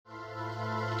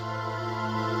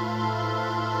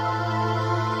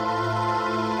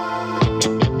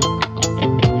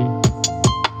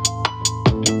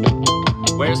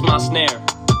snare.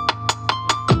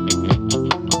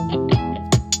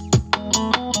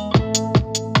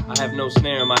 I have no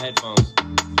snare in my headphones.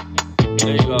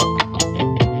 There you go.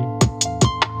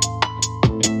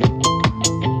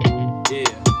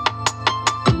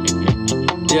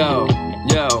 Yeah.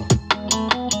 Yo.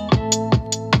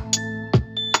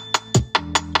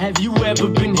 Have you ever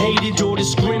been hated or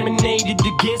discriminated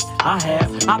against? I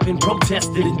have. I've been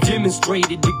protested and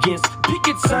demonstrated against.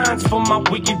 Picket signs for my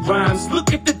wicked rhymes.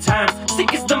 Look at the times.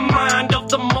 Sick is the mind of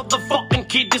the motherfucking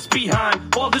kid that's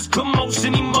behind. All this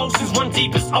commotion, emotions run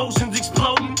deep as oceans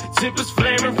exploding. Tempers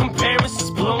flaring from parents.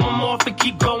 Just blow them off and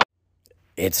keep going.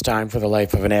 It's time for the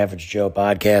Life of an Average Joe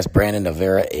podcast. Brandon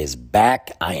Navarra is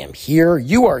back. I am here.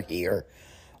 You are here.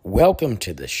 Welcome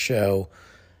to the show.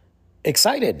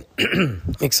 Excited.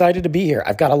 Excited to be here.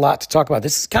 I've got a lot to talk about.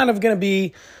 This is kind of going to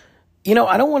be, I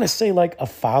don't want to say like a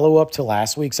follow-up to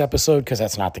last week's episode because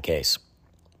that's not the case.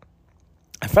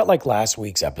 I felt like last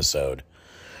week's episode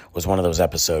was one of those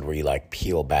episodes where you like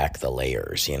peel back the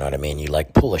layers. You know what I mean? You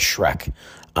like pull a Shrek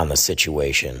on the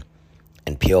situation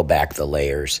and peel back the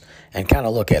layers and kind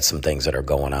of look at some things that are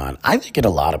going on. I think in a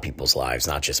lot of people's lives,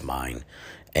 not just mine.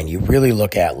 And you really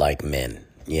look at like men.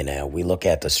 We look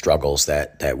at the struggles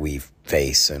that we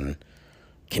face and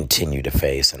continue to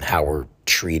face and how we're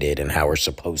treated and how we're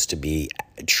supposed to be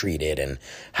treated and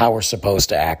how we're supposed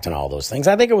to act and all those things.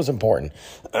 I think it was important.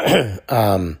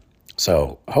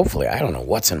 So hopefully, I don't know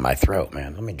what's in my throat,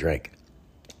 man. Let me drink.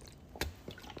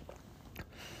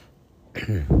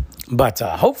 But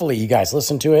hopefully you guys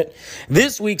listen to it.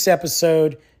 This week's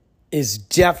episode is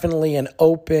definitely an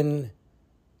open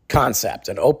concept,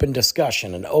 an open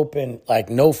discussion, an open,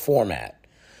 no format.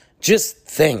 Just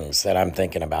things that I'm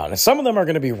thinking about. And some of them are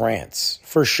going to be rants,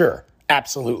 for sure.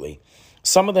 Absolutely.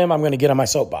 Some of them I'm going to get on my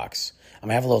soapbox. I'm going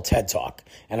to have a little TED Talk.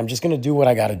 And I'm just going to do what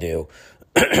I got to do.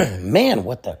 Man,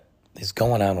 what the is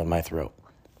going on with my throat?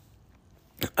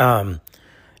 And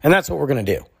that's what we're going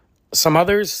to do. Some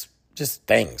others, just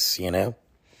things,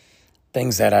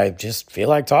 things that I just feel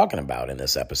like talking about in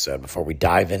this episode before we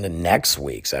dive into next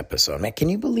week's episode. Man, can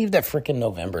you believe that freaking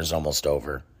November is almost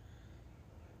over?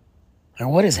 Now,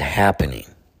 what is happening?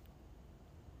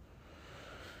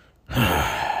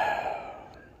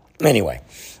 Anyway,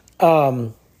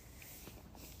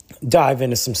 dive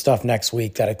into some stuff next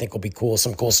week that I think will be cool,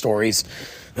 some cool stories.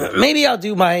 Maybe I'll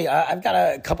do I've got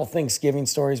a couple Thanksgiving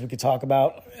stories we could talk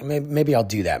about. Maybe I'll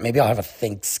do that. Maybe I'll have a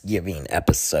Thanksgiving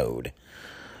episode.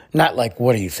 Not like,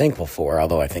 what are you thankful for?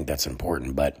 Although I think that's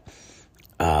important. But,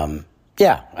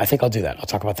 yeah, I think I'll do that. I'll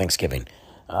talk about Thanksgiving.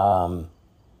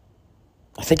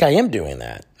 I think I am doing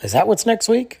that. Is that what's next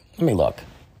week? Let me look.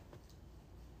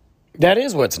 That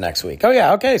is what's next week. Oh,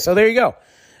 yeah. Okay. So there you go.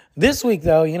 This week,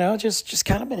 though, just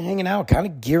kind of been hanging out, kind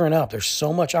of gearing up. There's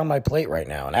so much on my plate right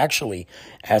now. And actually,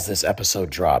 as this episode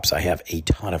drops, I have a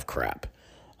ton of crap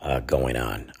going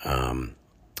on.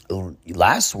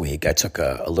 Last week, I took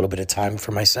a little bit of time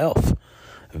for myself.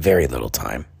 Very little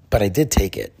time. But I did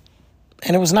take it.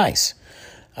 And it was nice.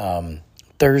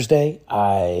 Thursday,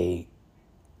 I,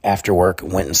 after work,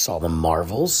 went and saw The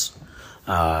Marvels.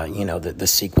 The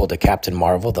sequel to Captain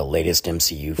Marvel, the latest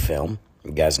MCU film.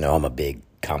 You guys know I'm a big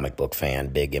comic book fan,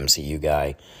 big MCU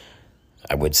guy.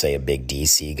 I would say a big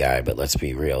DC guy, but let's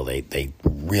be real. They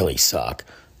really suck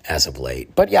as of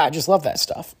late. But yeah, I just love that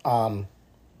stuff. And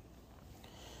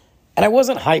I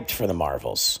wasn't hyped for the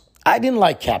Marvels. I didn't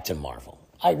like Captain Marvel.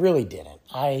 I really didn't.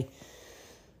 I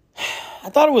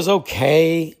thought it was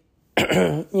okay.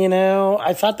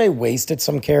 I thought they wasted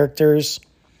some characters.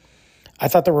 I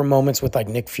thought there were moments with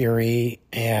Nick Fury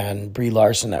and Brie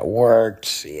Larson that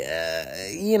worked. Yeah,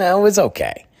 it was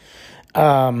okay.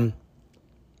 I'm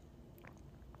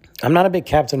not a big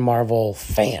Captain Marvel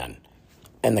fan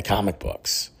in the comic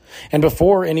books. And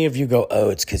before any of you go,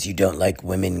 oh, it's because you don't like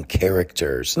women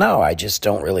characters. No, I just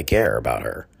don't really care about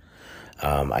her.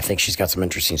 I think she's got some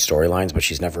interesting storylines, but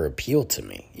she's never appealed to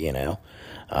me,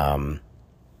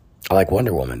 I like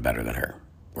Wonder Woman better than her.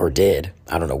 Or did.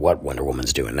 I don't know what Wonder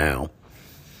Woman's doing now.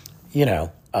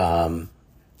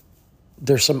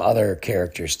 There's some other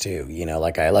characters too,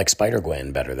 I like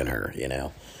Spider-Gwen better than her,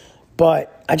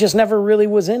 But I just never really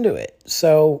was into it.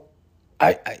 So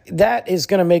that is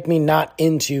going to make me not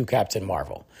into Captain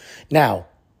Marvel. Now,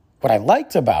 what I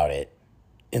liked about it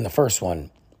in the first one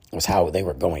was how they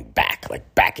were going back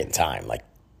in time,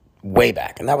 way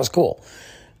back. And that was cool.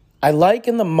 I like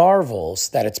in the Marvels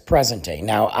that it's present day.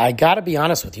 Now, I got to be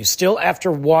honest with you, still after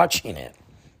watching it,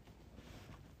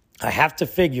 I have to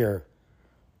figure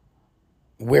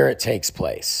where it takes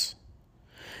place.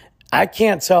 I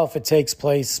can't tell if it takes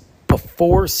place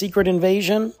before Secret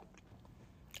Invasion,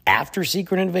 after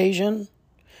Secret Invasion,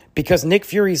 because Nick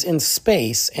Fury's in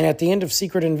space, and at the end of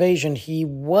Secret Invasion, he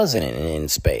wasn't in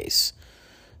space.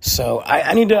 So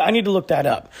I need to look that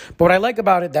up. But what I like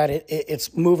about it, that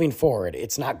it's moving forward.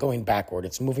 It's not going backward.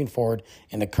 It's moving forward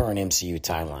in the current MCU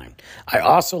timeline. I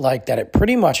also like that it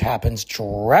pretty much happens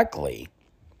directly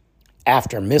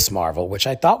after Miss Marvel, which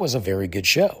I thought was a very good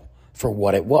show for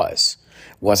what it was.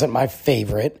 Wasn't my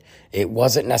favorite. It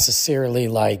wasn't necessarily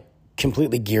like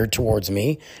completely geared towards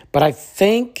me, but I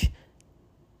think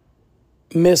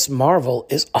Miss Marvel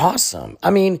is awesome. I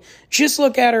mean, just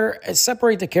look at her,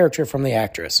 separate the character from the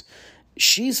actress.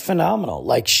 She's phenomenal.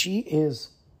 Like, she is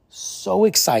so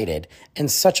excited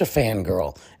and such a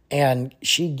fangirl, and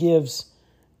she gives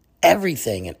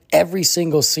everything in every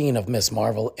single scene of Miss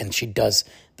Marvel, and she does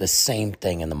the same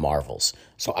thing in the Marvels.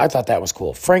 So I thought that was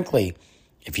cool. Frankly,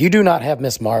 if you do not have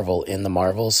Miss Marvel in the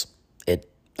Marvels,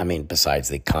 besides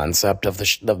the concept of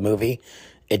the movie,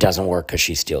 it doesn't work because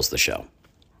she steals the show.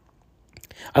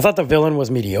 I thought the villain was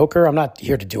mediocre. I'm not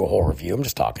here to do a whole review. I'm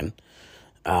just talking.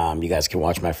 You guys can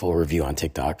watch my full review on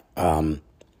TikTok. A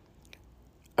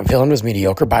villain was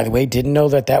mediocre. By the way, didn't know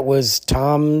that was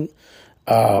Tom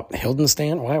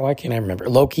Hiddleston. Why can't I remember?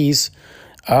 Loki's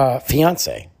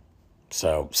fiance.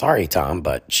 So sorry, Tom,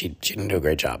 but she didn't do a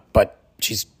great job. But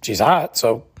she's hot,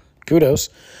 so kudos.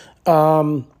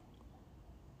 Yeah,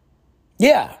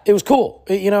 it was cool.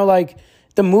 Like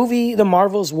the movie, The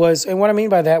Marvels was, and what I mean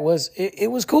by that was it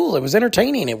was cool. It was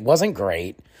entertaining. It wasn't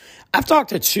great. I've talked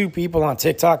to 2 people on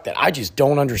TikTok that I just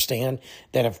don't understand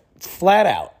that have flat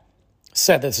out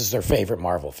said this is their favorite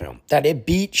Marvel film, that it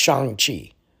beat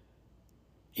Shang-Chi.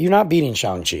 You're not beating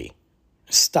Shang-Chi.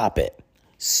 Stop it.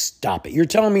 Stop it. You're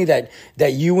telling me that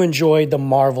you enjoyed the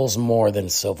Marvels more than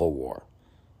Civil War.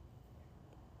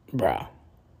 Bruh.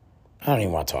 I don't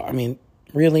even want to talk. I mean,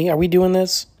 really? Are we doing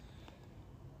this?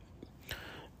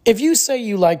 If you say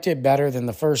you liked it better than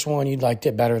the first one, you liked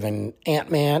it better than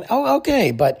Ant-Man, oh,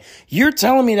 okay. But you're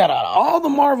telling me that out of all the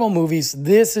Marvel movies,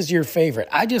 this is your favorite.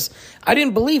 I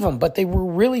didn't believe them, but they were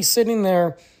really sitting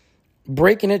there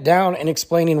breaking it down and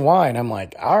explaining why. And I'm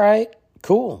like, all right,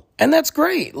 cool. And that's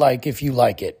great. Like, if you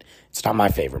like it, it's not my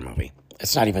favorite movie.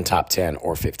 It's not even top 10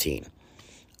 or 15.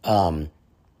 But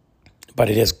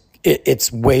it is.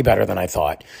 It's way better than I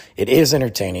thought. It is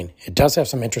entertaining. It does have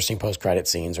some interesting post-credit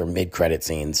scenes or mid-credit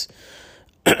scenes.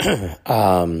 And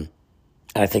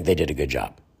I think they did a good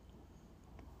job.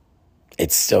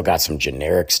 It's still got some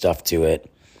generic stuff to it.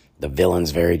 The villain's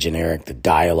very generic. The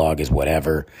dialogue is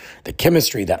whatever. The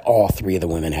chemistry that all 3 of the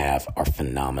women have are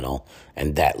phenomenal.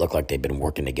 And that looked like they've been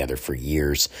working together for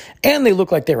years. And they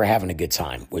look like they were having a good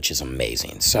time, which is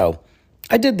amazing. So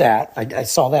I did that. I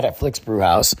saw that at Flick's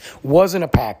Brewhouse. Wasn't a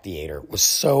packed theater. Was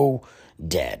so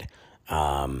dead.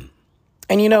 And,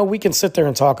 we can sit there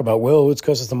and talk about, well, it's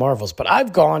because it's the Marvels. But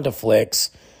I've gone to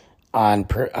Flick's on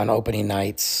opening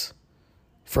nights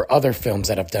for other films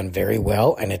that have done very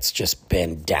well, and it's just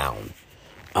been down.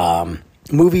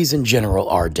 Movies in general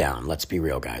are down. Let's be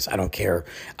real, guys. I don't care.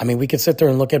 I mean, we can sit there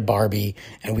and look at Barbie,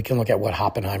 and we can look at what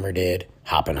Oppenheimer did.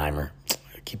 Oppenheimer.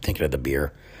 I keep thinking of the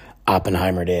beer.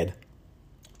 Oppenheimer did.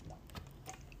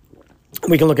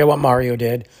 We can look at what Mario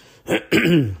did.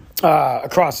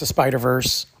 Across the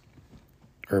Spider-Verse.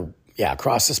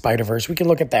 Across the Spider-Verse. We can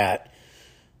look at that.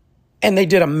 And they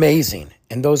did amazing.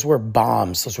 And those were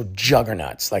bombs. Those were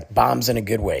juggernauts. Like bombs in a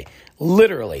good way.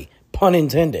 Literally. Pun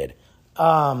intended.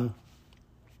 But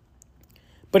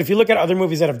if you look at other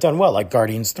movies that have done well, like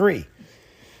Guardians 3.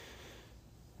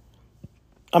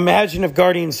 Imagine if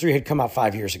Guardians 3 had come out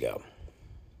 5 years ago.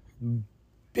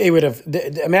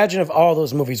 Imagine if all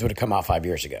those movies would have come out 5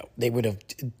 years ago. They would have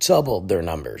doubled their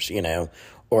numbers,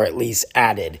 or at least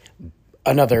added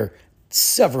another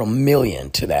several million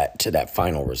to that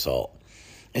final result.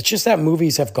 It's just that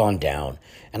movies have gone down,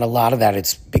 and a lot of that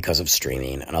it's because of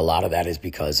streaming, and a lot of that is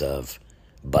because of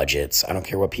budgets. I don't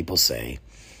care what people say.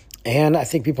 And I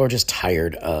think people are just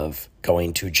tired of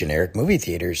going to generic movie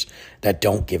theaters that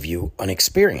don't give you an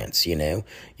experience, You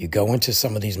go into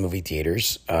some of these movie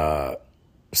theaters,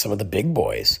 some of the big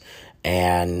boys,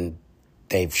 and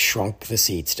they've shrunk the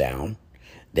seats down.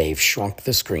 They've shrunk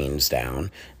the screens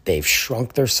down. They've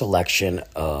shrunk their selection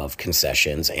of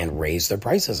concessions and raised their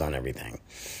prices on everything.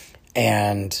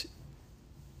 And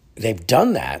they've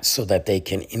done that so that they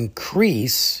can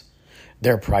increase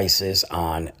their prices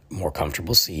on more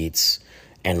comfortable seats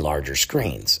and larger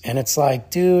screens. And it's like,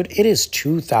 dude, it is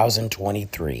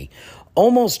 2023,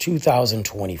 almost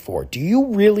 2024. Do you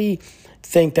really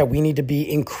think that we need to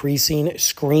be increasing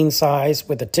screen size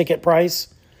with the ticket price?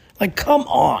 Like, come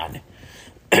on.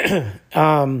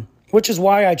 Which is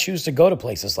why I choose to go to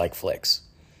places like Flicks.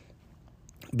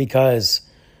 Because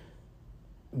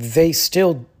they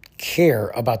still care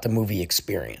about the movie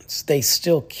experience. They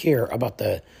still care about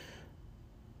the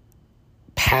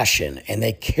passion, and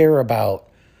they care about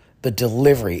the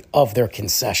delivery of their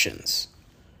concessions.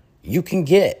 You can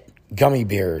get gummy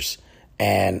beers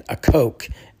and a Coke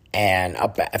and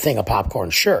a thing of popcorn,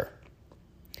 sure.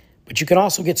 But you can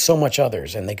also get so much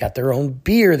others, and they got their own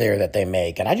beer there that they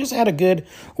make. And I just had a good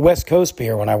West Coast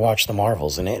beer when I watched the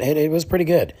Marvels, and it was pretty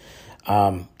good.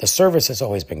 The service has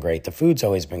always been great. The food's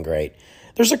always been great.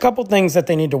 There's a couple things that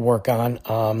they need to work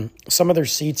on. Some of their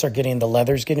seats are the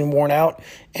leather's getting worn out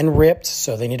and ripped,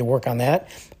 so they need to work on that.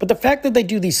 But the fact that they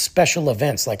do these special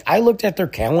events, like I looked at their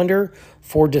calendar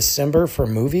for December for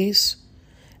movies,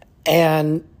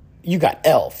 and you got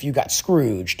Elf, you got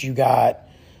Scrooged, you got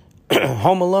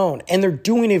Home Alone, and they're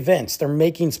doing events. They're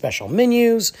making special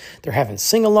menus. They're having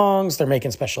sing-alongs. They're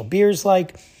making special beers.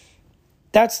 Like,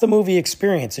 that's the movie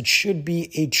experience. It should be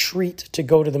a treat to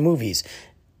go to the movies.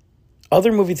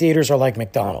 Other movie theaters are like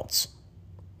McDonald's.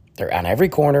 They're on every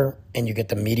corner, and you get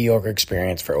the mediocre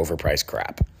experience for overpriced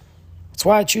crap. That's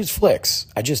why I choose Flicks.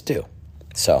 I just do.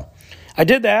 So I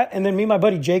did that, and then me and my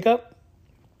buddy Jacob,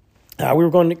 we were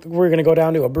going to go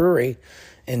down to a brewery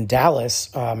in Dallas,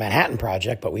 Manhattan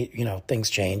Project, but things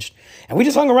changed. And we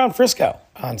just hung around Frisco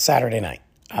on Saturday night.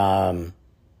 Hung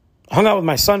out with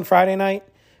my son Friday night,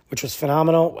 which was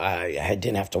phenomenal. I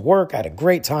didn't have to work. I had a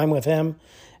great time with him.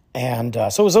 And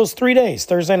so it was those 3 days,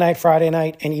 Thursday night, Friday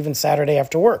night, and even Saturday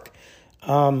after work.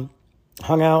 Hung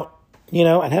out,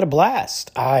 and had a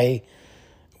blast.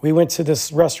 We went to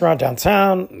this restaurant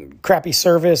downtown, crappy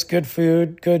service, good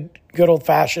food, good old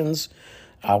fashions.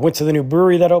 Went to the new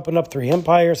brewery that opened up, Three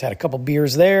Empires, had a couple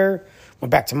beers there. Went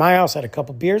back to my house, had a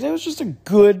couple beers. It was just a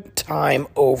good time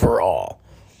overall.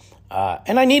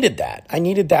 And I needed that. I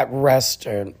needed that rest.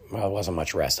 It wasn't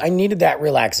much rest. I needed that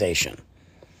relaxation.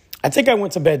 I think I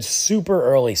went to bed super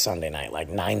early Sunday night, like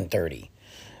 9:30.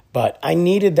 But I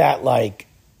needed that,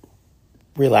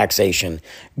 relaxation.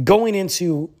 Going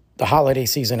into the holiday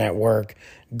season at work,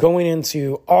 going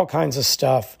into all kinds of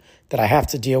stuff that I have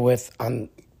to deal with on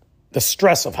the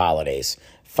stress of holidays,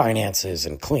 finances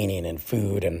and cleaning and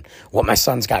food and what my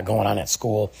son's got going on at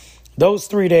school. Those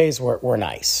 3 days were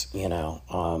nice,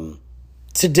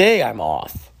 Today I'm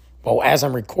off. Well, as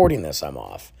I'm recording this, I'm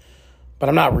off. But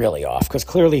I'm not really off because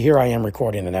clearly here I am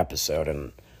recording an episode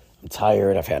and I'm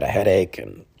tired. I've had a headache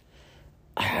and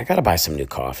I got to buy some new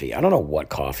coffee. I don't know what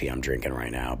coffee I'm drinking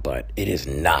right now, but it is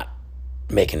not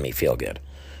making me feel good.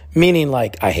 Meaning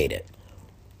I hate it.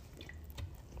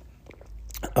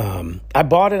 I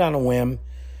bought it on a whim.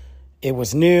 It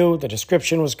was new. The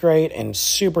description was great and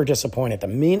super disappointed. The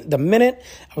minute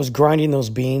I was grinding those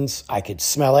beans, I could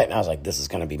smell it. And I was like, this is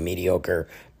going to be mediocre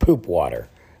poop water.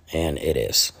 And it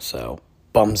is. So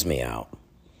bums me out.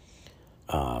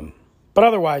 But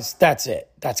otherwise, that's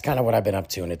it. That's kind of what I've been up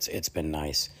to. And it's been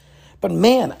nice. But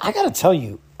man, I got to tell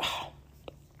you,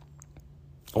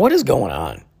 what is going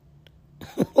on?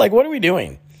 What are we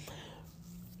doing?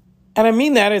 And I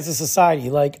mean that as a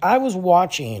society. I was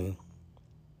watching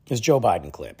this Joe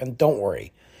Biden clip. And don't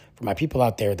worry, for my people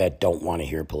out there that don't want to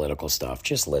hear political stuff,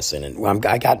 just listen. And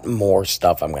I got more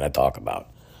stuff I'm going to talk about.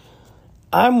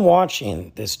 I'm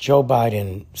watching this Joe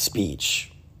Biden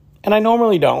speech. And I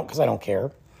normally don't because I don't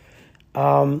care.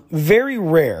 Very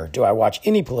rare do I watch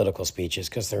any political speeches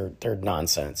because they're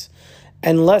nonsense.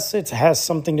 Unless it has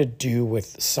something to do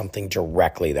with something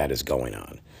directly that is going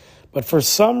on. But for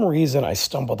some reason, I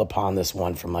stumbled upon this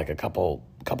one from a couple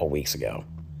weeks ago.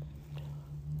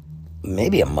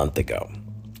 Maybe a month ago.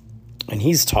 And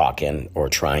he's talking or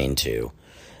trying to.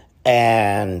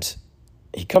 And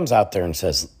he comes out there and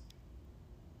says,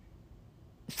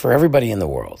 for everybody in the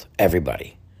world,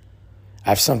 everybody, I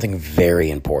have something very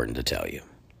important to tell you.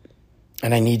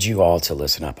 And I need you all to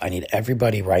listen up. I need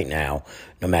everybody right now,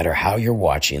 no matter how you're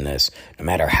watching this, no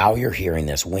matter how you're hearing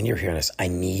this, when you're hearing this, I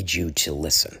need you to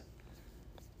listen.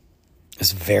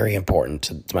 It's very important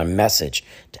to my message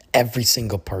to every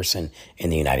single person in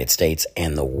the United States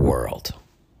and the world.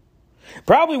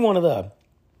 Probably one of the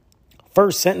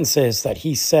first sentences that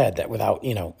he said that without,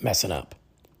 messing up.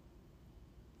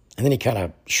 And then he kind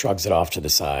of shrugs it off to the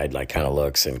side, kind of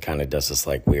looks and kind of does this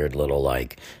weird little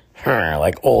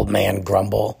old man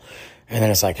grumble. And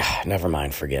then it's never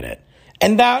mind, forget it.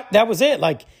 And that was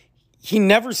it. He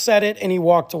never said it and he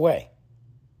walked away.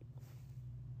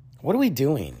 What are we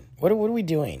doing? What are we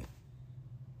doing?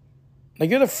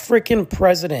 You're the freaking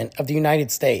president of the United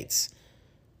States.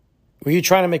 Were you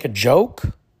trying to make a joke?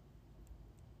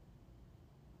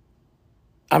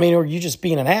 Or are you just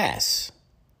being an ass?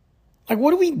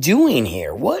 What are we doing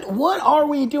here? What are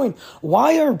we doing?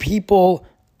 Why are people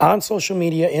on social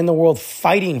media in the world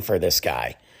fighting for this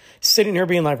guy, sitting here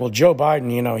being like, well, Joe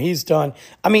Biden, he's done.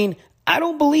 I mean, I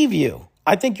don't believe you.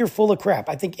 I think you're full of crap.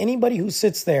 I think anybody who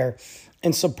sits there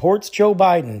and supports Joe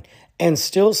Biden and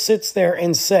still sits there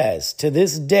and says to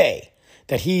this day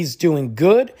that he's doing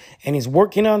good and he's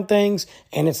working on things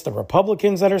and it's the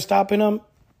Republicans that are stopping him,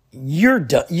 you're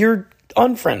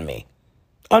unfriend me.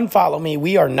 Unfollow me.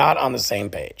 We are not on the same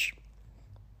page.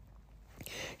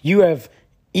 You have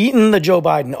eaten the Joe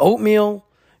Biden oatmeal.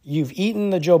 You've eaten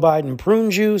the Joe Biden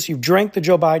prune juice. You've drank the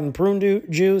Joe Biden prune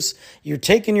juice. You're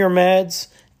taking your meds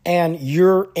and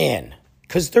you're in.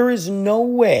 Because there is no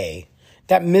way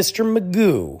that Mr.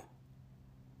 Magoo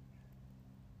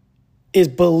is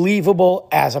believable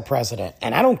as a president.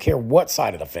 And I don't care what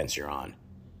side of the fence you're on.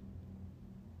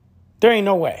 There ain't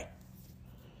no way.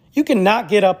 You cannot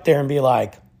get up there and be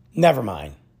like, never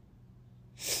mind.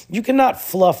 You cannot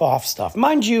fluff off stuff.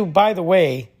 Mind you, by the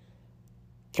way,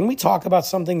 can we talk about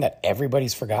something that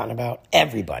everybody's forgotten about?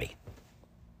 Everybody.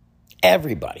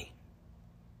 Everybody.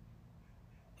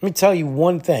 Let me tell you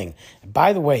one thing.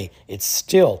 By the way, it's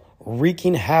still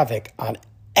wreaking havoc on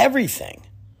everything.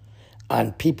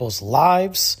 On people's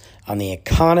lives, on the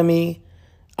economy,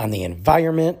 on the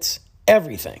environment,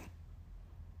 everything.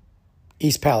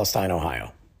 East Palestine,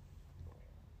 Ohio.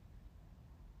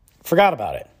 Forgot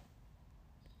about it.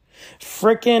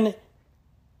 Frickin'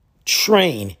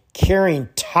 train carrying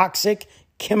toxic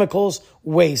chemicals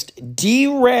waste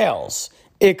derails,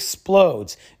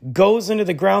 explodes, goes into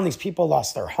the ground. These people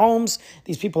lost their homes.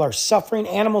 These people are suffering.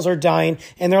 Animals are dying.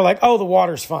 And they're like, oh, the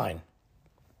water's fine.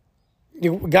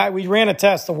 We ran a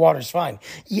test. The water's fine.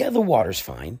 Yeah, the water's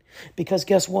fine. Because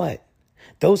guess what?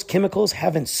 Those chemicals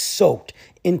haven't soaked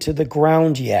into the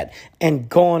ground yet and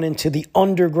gone into the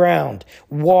underground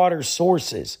water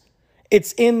sources.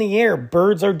 It's in the air.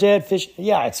 Birds are dead. Fish.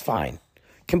 Yeah, it's fine.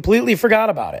 Completely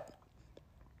forgot about it.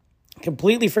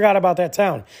 Completely forgot about that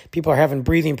town. People are having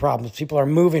breathing problems. People are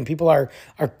moving.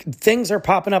 Things are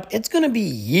popping up. It's going to be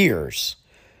years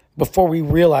before we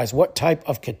realize what type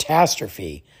of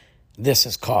catastrophe this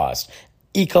has caused.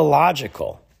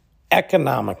 Ecological,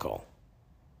 economical.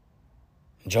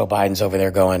 Joe Biden's over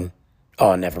there going,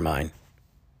 oh, never mind.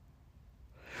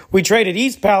 We traded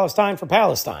East Palestine for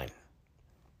Palestine.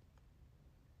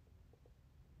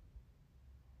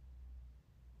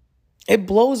 It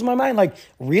blows my mind. Like,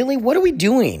 really? What are we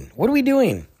doing? What are we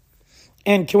doing?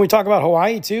 And can we talk about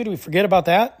Hawaii too? Do we forget about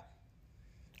that?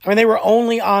 I mean, they were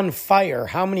only on fire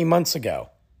how many months ago?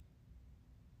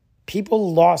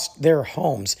 People lost their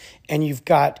homes. And you've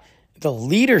got the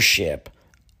leadership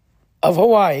of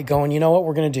Hawaii going, you know what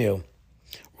we're going to do?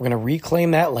 We're going to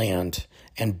reclaim that land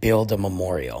and build a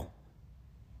memorial.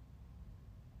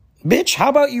 Bitch, how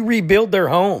about you rebuild their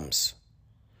homes?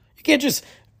 You can't just,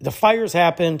 the fires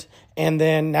happened, and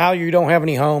then now you don't have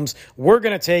any homes. We're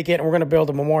going to take it, and we're going to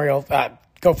build a memorial.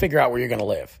 Go figure out where you're going to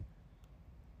live.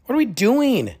 What are we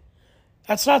doing?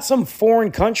 That's not some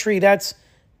foreign country. That's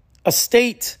a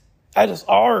state. That is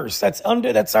ours. That's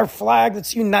our flag.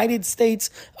 That's United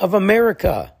States of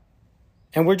America.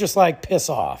 And we're just like, piss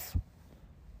off.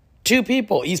 2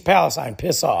 people, East Palestine,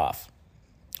 piss off.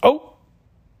 Oh,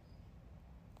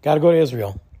 got to go to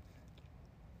Israel.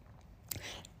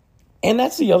 And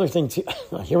that's the other thing, too.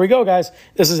 Here we go, guys.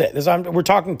 This is it. We're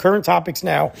talking current topics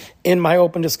now in my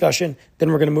open discussion.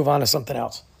 Then we're going to move on to something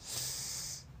else.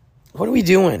 What are we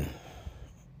doing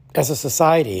as a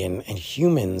society and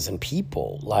humans and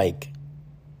people? Like,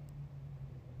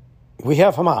 we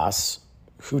have Hamas,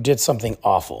 who did something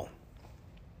awful.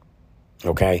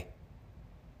 Okay?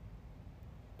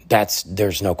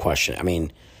 There's no question. I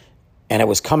mean, and it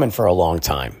was coming for a long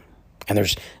time. And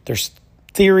there's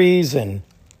theories and,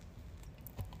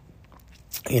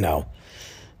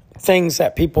 things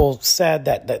that people said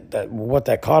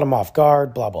that caught them off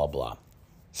guard, blah, blah, blah.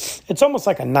 It's almost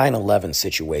like a 9/11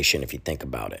 situation if you think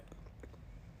about it.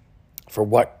 For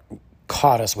what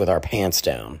caught us with our pants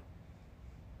down.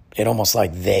 It almost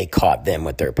like they caught them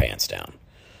with their pants down.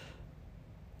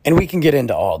 And we can get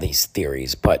into all these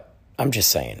theories, but I'm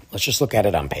just saying, let's just look at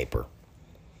it on paper.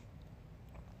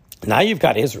 Now you've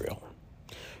got Israel,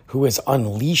 who is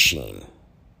unleashing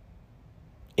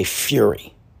a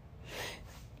fury.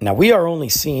 Now, we are only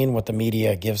seeing what the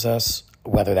media gives us,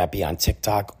 whether that be on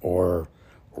TikTok or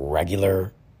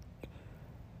regular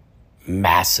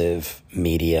massive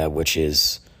media, which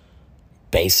is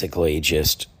basically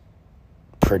just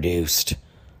produced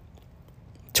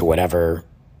to whatever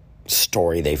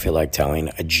story they feel like telling,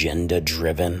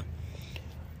 agenda-driven.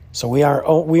 So we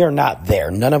are not there.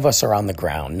 None of us are on the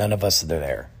ground. None of us are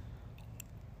there.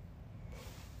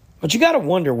 But you got to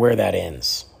wonder where that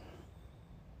ends.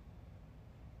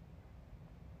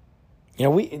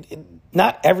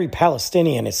 Not every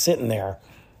Palestinian is sitting there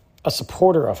a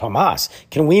supporter of Hamas.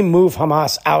 Can we move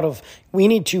Hamas out of, we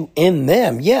need to end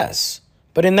them, yes.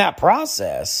 But in that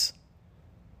process,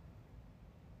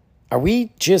 are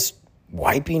we just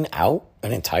wiping out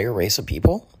an entire race of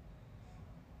people?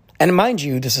 And mind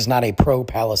you, this is not a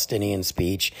pro-Palestinian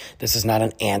speech. This is not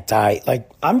an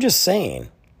I'm just saying.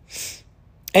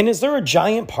 And is there a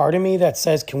giant part of me that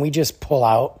says, can we just pull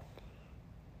out?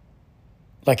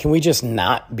 Can we just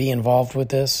not be involved with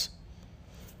this?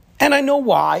 And I know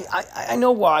why. I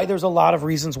know why. There's a lot of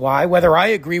reasons why, whether I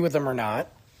agree with them or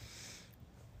not.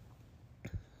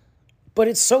 But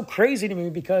it's so crazy to me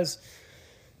because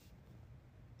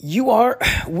we are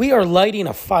lighting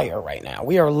a fire right now.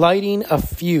 We are lighting a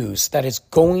fuse that is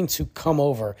going to come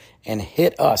over and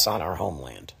hit us on our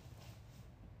homeland.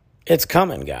 It's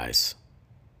coming, guys.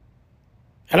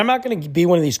 And I'm not going to be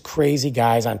one of these crazy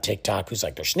guys on TikTok who's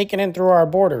like, they're sneaking in through our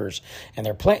borders and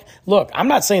they're playing. Look, I'm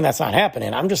not saying that's not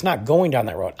happening. I'm just not going down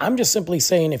that road. I'm just simply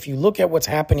saying if you look at what's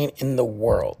happening in the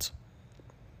world,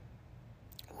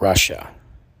 Russia,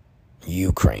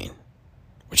 Ukraine,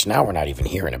 which now we're not even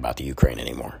hearing about the Ukraine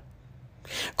anymore.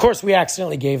 Of course, we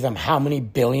accidentally gave them how many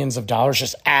billions of dollars,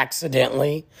 just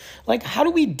accidentally? How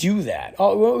do we do that?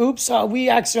 Oh, oops, we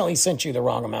accidentally sent you the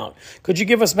wrong amount. Could you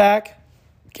give us back?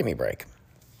 Give me a break.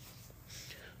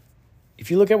 If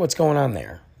you look at what's going on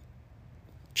there,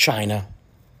 China,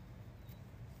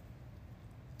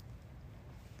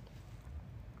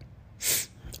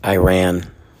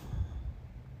 Iran,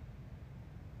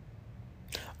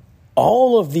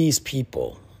 all of these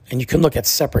people, and you can look at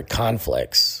separate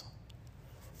conflicts,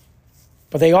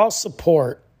 but they all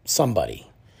support somebody.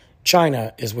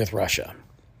 China is with Russia.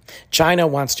 China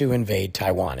wants to invade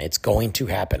Taiwan. It's going to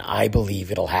happen. I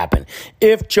believe it'll happen.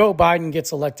 If Joe Biden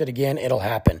gets elected again, it'll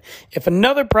happen. If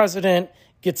another president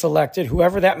gets elected,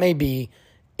 whoever that may be,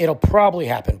 it'll probably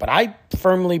happen. But I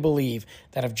firmly believe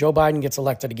that if Joe Biden gets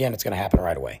elected again, it's going to happen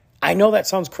right away. I know that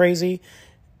sounds crazy,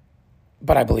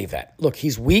 but I believe that. Look,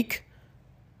 he's weak.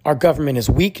 Our government is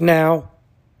weak now,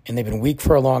 and they've been weak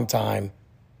for a long time.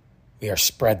 We are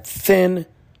spread thin.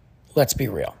 Let's be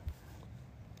real.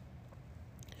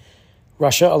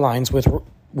 Russia aligns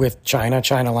with China.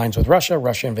 China aligns with Russia.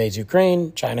 Russia invades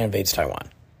Ukraine. China invades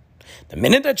Taiwan. The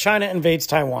minute that China invades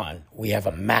Taiwan, we have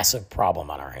a massive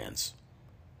problem on our hands.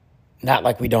 Not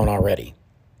like we don't already.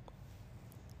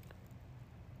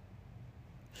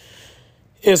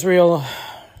 Israel,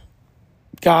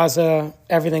 Gaza,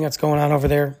 everything that's going on over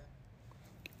there,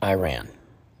 Iran.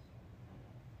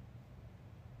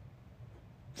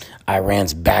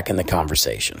 Iran's back in the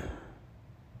conversation.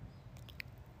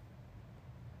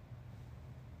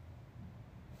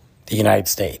 The United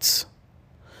States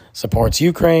supports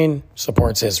Ukraine,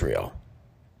 supports Israel.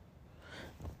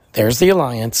 There's the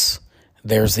alliance.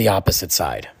 There's the opposite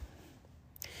side.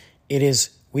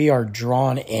 We are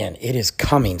drawn in. It is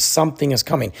coming. Something is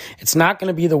coming. It's not going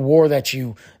to be the war that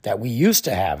we used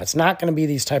to have. It's not going to be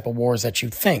these type of wars that you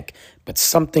think, but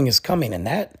something is coming.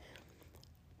 And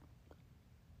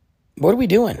what are we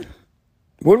doing?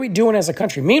 What are we doing as a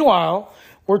country? Meanwhile,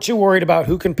 we're too worried about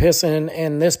who can piss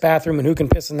in this bathroom and who can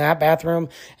piss in that bathroom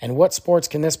and what sports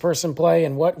can this person play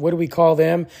and what do we call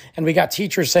them? And we got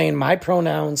teachers saying my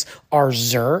pronouns are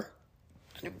zer.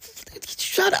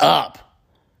 Shut up.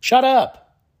 Shut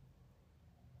up.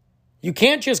 You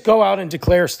can't just go out and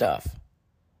declare stuff.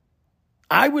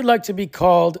 I would like to be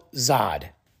called Zod.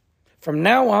 From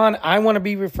now on, I want to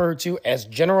be referred to as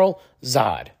General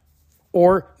Zod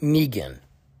or Negan.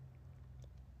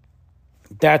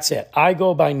 That's it. I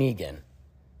go by Negan.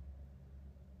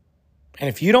 And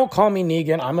if you don't call me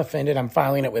Negan, I'm offended. I'm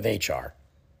filing it with HR.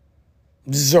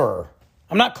 Zer.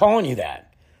 I'm not calling you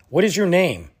that. What is your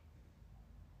name?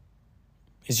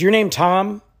 Is your name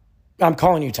Tom? I'm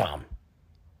calling you Tom.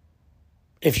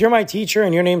 If you're my teacher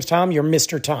and your name's Tom, you're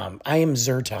Mr. Tom. I am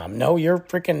Zer Tom. No, you're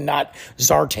freaking not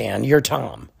Zartan. You're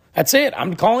Tom. That's it.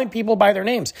 I'm calling people by their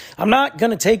names. I'm not going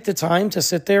to take the time to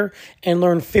sit there and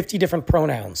learn 50 different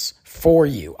pronouns for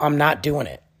you. I'm not doing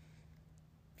it.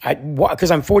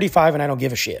 Because I'm 45 and I don't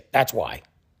give a shit. That's why.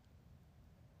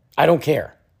 I don't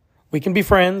care. We can be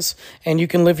friends and you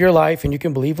can live your life and you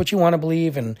can believe what you want to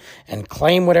believe and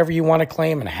claim whatever you want to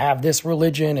claim and have this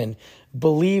religion and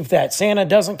believe that Santa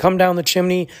doesn't come down the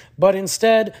chimney, but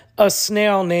instead a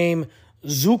snail named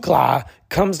Zukla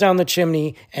comes down the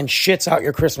chimney and shits out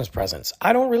your Christmas presents.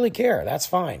 I don't really care. That's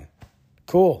fine.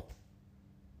 Cool.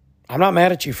 I'm not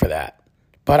mad at you for that,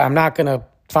 but I'm not going to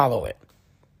follow it.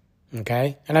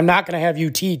 Okay? And I'm not going to have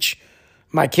you teach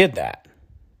my kid that.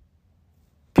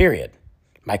 Period.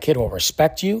 My kid will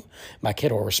respect you. My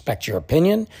kid will respect your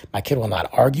opinion. My kid will not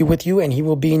argue with you, and he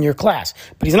will be in your class.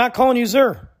 But he's not calling you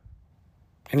sir.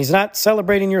 And he's not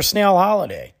celebrating your snail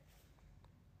holiday.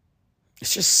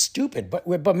 It's just stupid.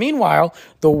 But meanwhile,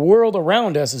 the world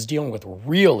around us is dealing with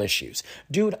real issues.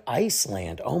 Dude,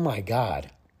 Iceland, oh my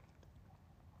God.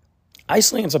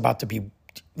 Iceland's about to be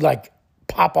like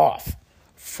pop off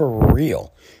for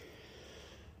real.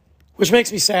 Which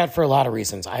makes me sad for a lot of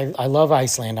reasons. I love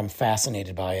Iceland. I'm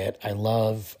fascinated by it. I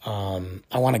love,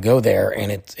 I want to go there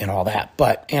and all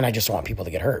that. And I just want people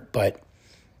to get hurt. But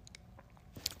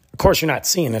of course, you're not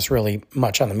seeing this really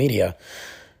much on the media.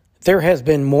 There has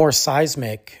been more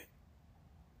seismic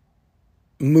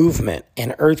movement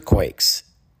and earthquakes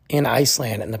in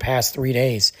Iceland in the past 3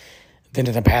 days than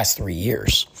in the past 3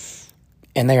 years.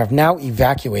 And they have now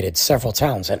evacuated several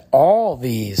towns. And all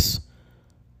these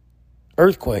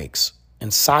earthquakes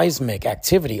and seismic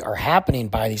activity are happening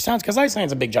by these towns because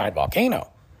Iceland's a big, giant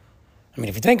volcano. I mean,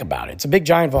 if you think about it, it's a big,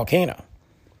 giant volcano.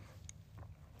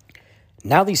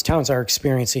 Now these towns are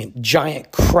experiencing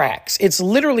giant cracks. It's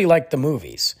literally like the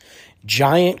movies.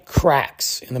 Giant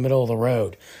cracks in the middle of the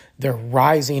road. They're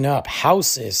rising up.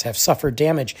 Houses have suffered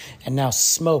damage, and now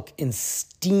smoke and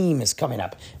steam is coming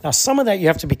up. Now, some of that you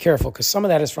have to be careful because some of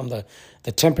that is from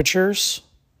the temperatures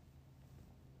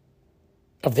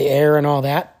of the air and all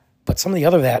that. But some of the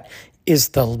other that is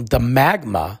the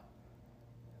magma.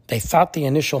 They thought the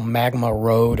initial magma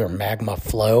road or magma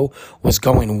flow was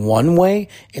going one way.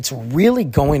 It's really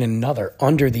going another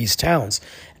under these towns.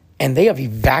 And they have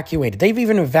evacuated. They've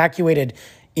even evacuated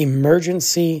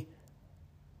emergency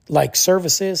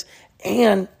services.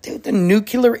 And dude, the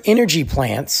nuclear energy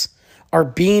plants are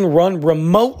being run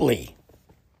remotely.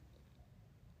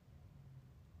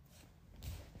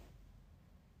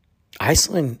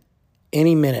 Iceland,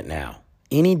 any minute now,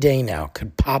 any day now,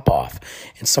 could pop off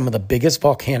in some of the biggest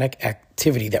volcanic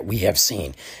activity that we have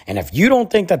seen. And if you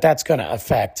don't think that that's going to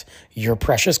affect your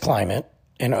precious climate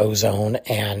and ozone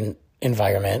and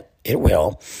environment, it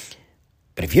will.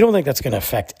 But if you don't think that's going to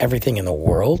affect everything in the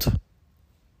world,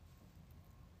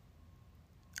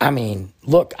 I mean,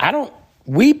 look,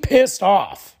 we pissed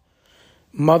off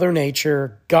Mother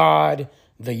Nature, God,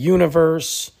 the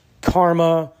universe,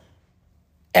 karma,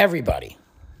 everybody.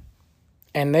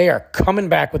 And they are coming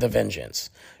back with a vengeance.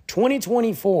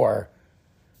 2024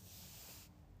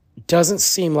 doesn't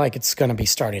seem like it's going to be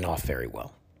starting off very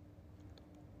well.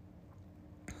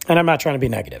 And I'm not trying to be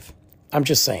negative. I'm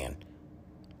just saying.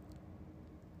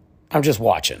 I'm just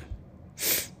watching.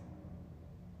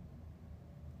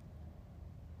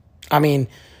 I mean,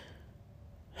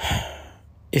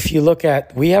 if you look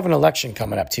at, we have an election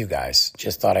coming up too, guys.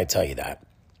 Just thought I'd tell you that.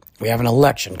 We have an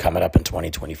election coming up in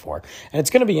 2024. And it's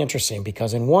going to be interesting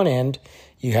because in one end,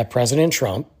 you have President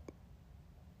Trump,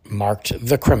 marked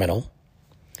the criminal.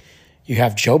 You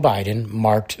have Joe Biden,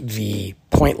 marked the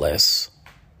pointless.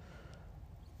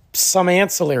 Some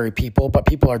ancillary people, but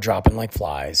people are dropping like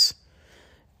flies.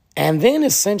 And then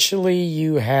essentially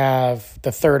you have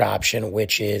the third option,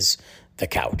 which is the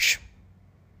couch.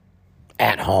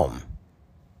 At home.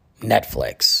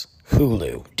 Netflix,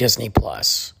 Hulu, Disney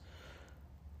Plus,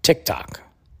 TikTok.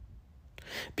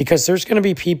 Because there's going to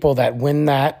be people that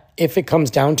if it comes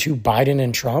down to Biden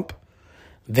and Trump,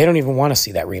 they don't even want to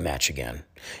see that rematch again.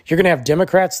 You're going to have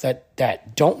Democrats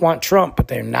that don't want Trump, but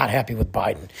they're not happy with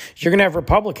Biden. You're going to have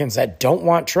Republicans that don't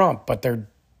want Trump, but they're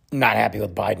not happy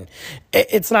with Biden.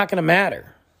 It's not going to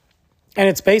matter. And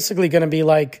it's basically going to be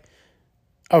like,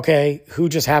 okay, who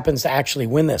just happens to actually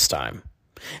win this time?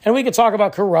 And we could talk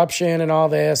about corruption and all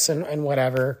this and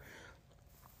whatever.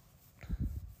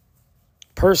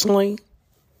 Personally,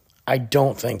 I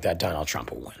don't think that Donald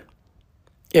Trump will win.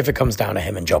 If it comes down to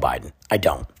him and Joe Biden. I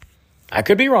don't. I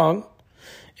could be wrong.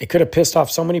 It could have pissed off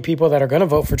so many people that are going to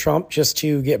vote for Trump just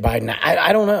to get Biden.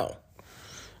 I don't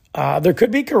know. There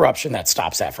could be corruption that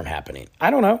stops that from happening.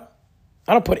 I don't know.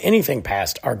 I don't put anything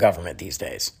past our government these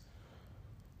days.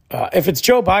 If it's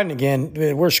Joe Biden again,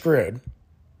 we're screwed.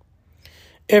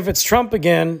 If it's Trump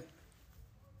again,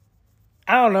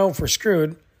 I don't know if we're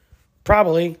screwed.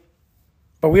 Probably.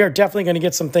 But we are definitely going to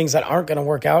get some things that aren't going to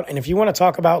work out. And if you want to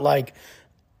talk about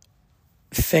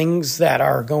things that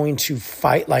are going to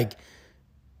fight,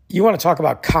 you want to talk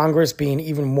about Congress being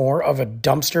even more of a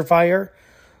dumpster fire,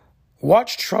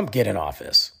 watch Trump get in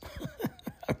office.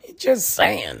 I mean, just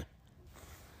saying.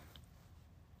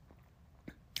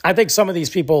 I think some of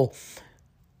these people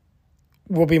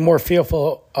will be more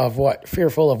fearful of what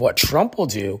Trump will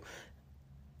do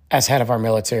as head of our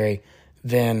military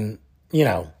than,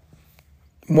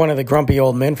 one of the grumpy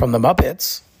old men from the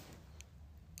Muppets.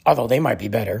 Although they might be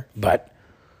better, but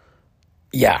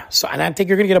Yeah. So, and I think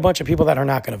you're going to get a bunch of people that are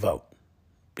not going to vote,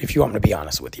 if you want me to be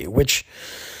honest with you, which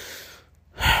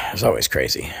is always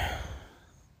crazy.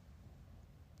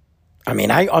 I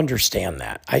mean, I understand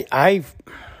that. I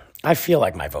feel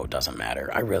like my vote doesn't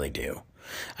matter. I really do.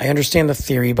 I understand the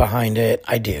theory behind it.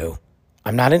 I do.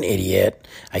 I'm not an idiot.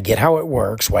 I get how it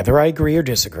works, whether I agree or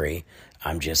disagree.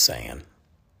 I'm just saying.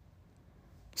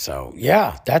 So,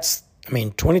 yeah,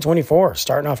 2024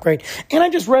 starting off great. And I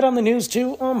just read on the news,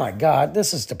 too. Oh, my God,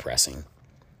 this is depressing.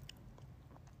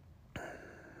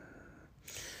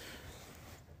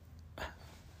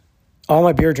 All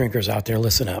my beer drinkers out there,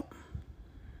 listen up.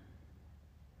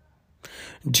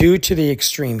 Due to the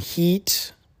extreme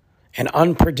heat and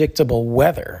unpredictable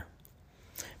weather,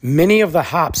 many of the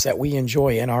hops that we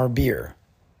enjoy in our beer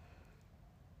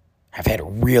have had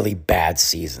really bad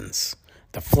seasons.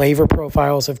 The flavor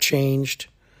profiles have changed.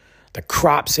 The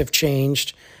crops have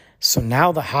changed. So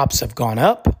now the hops have gone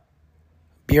up.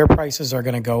 Beer prices are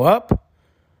going to go up.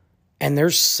 And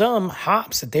there's some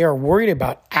hops that they are worried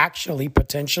about actually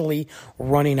potentially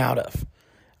running out of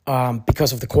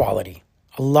because of the quality.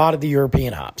 A lot of the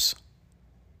European hops.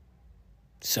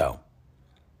 So,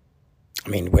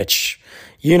 which,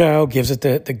 gives it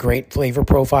the great flavor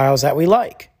profiles that we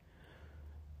like.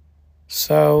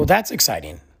 So that's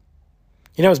exciting.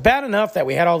 It's bad enough that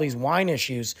we had all these wine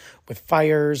issues with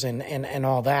fires and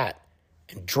all that,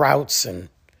 and droughts, and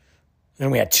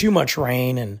then we had too much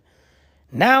rain, and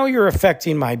now you're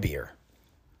affecting my beer.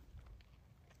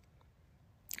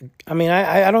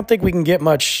 I don't think we can get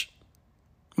much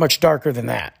darker than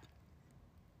that.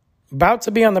 About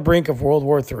to be on the brink of World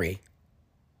War III.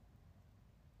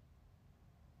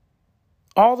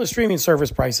 All the streaming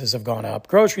service prices have gone up.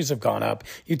 Groceries have gone up.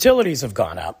 Utilities have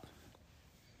gone up.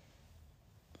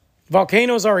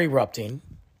 Volcanoes are erupting.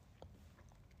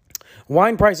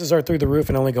 Wine prices are through the roof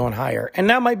and only going higher. And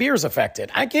now my beer's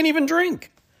affected. I can't even drink.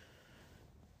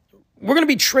 We're going to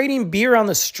be trading beer on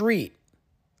the street.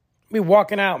 Be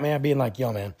walking out, man, being like,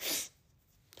 yo, man,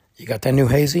 you got that new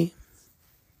hazy?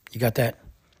 You got that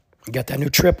new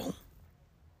triple?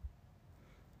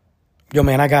 Yo,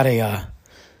 man, I got a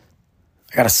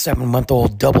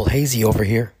 7-month-old double hazy over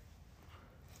here.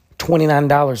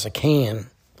 $29 a can.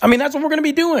 That's what we're going to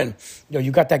be doing. Yo,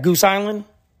 you got that Goose Island?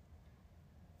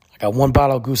 I got one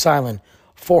bottle of Goose Island,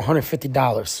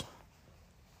 $450.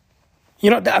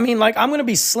 I'm going to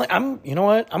be you know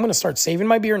what? I'm going to start saving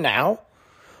my beer now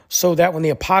so that when the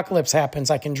apocalypse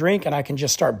happens, I can drink and I can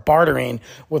just start bartering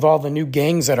with all the new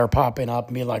gangs that are popping up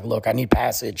and be like, look, I need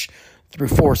passage through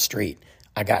 4th Street.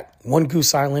 I got one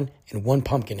Goose Island and one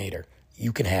Pumpkinator.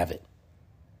 You can have it.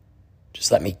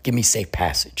 Just give me safe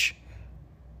passage.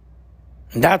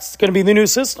 And that's going to be the new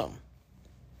system.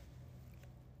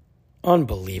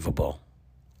 Unbelievable.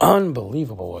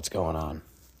 Unbelievable what's going on.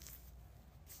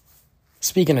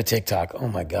 Speaking of TikTok, oh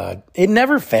my God, it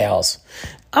never fails.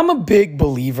 I'm a big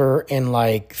believer in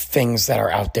things that are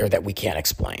out there that we can't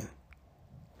explain.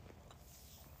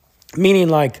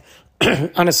 Meaning on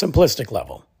a simplistic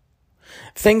level.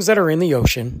 Things that are in the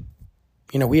ocean,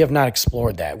 we have not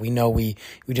explored that. We know we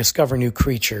discover new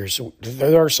creatures.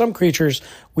 There are some creatures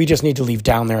we just need to leave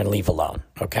down there and leave alone,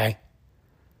 okay?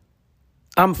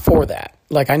 I'm for that.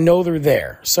 I know they're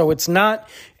there. So it's not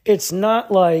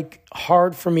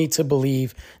hard for me to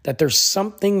believe that there's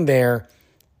something there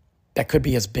that could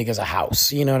be as big as a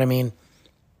house. You know what I mean?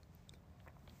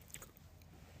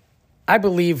 I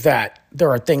believe that there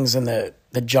are things in the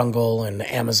jungle and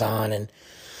the Amazon and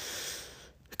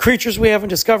creatures we haven't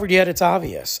discovered yet. It's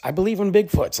obvious. I believe in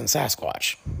Bigfoots and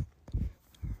Sasquatch.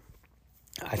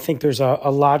 I think there's a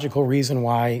logical reason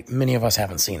why many of us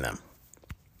haven't seen them.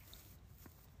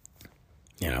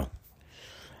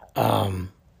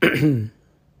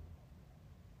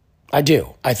 I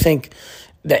do. I think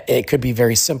that it could be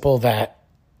very simple that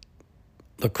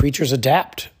the creatures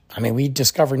adapt. We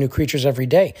discover new creatures every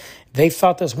day. They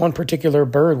thought this one particular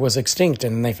bird was extinct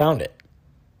and they found it.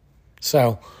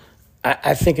 So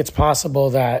I think it's possible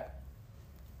that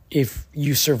if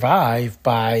you survive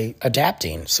by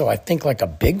adapting. So I think a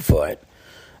Bigfoot,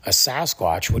 a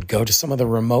Sasquatch would go to some of the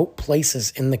remote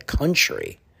places in the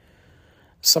country.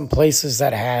 Some places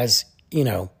that has,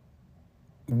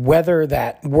 weather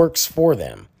that works for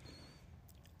them.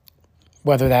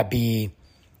 Whether that be,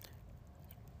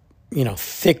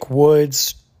 thick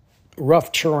woods,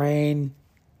 rough terrain,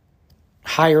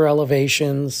 higher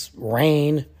elevations,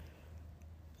 rain.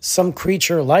 Some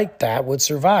creature like that would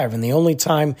survive. And the only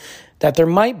time that there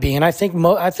might be, and I think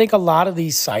a lot of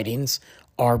these sightings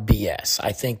are BS.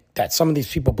 I think that some of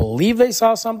these people believe they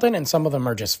saw something and some of them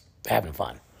are just having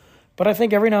fun. But I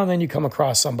think every now and then you come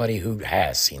across somebody who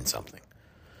has seen something.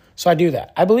 So I do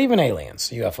that. I believe in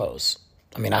aliens, UFOs.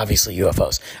 I mean, obviously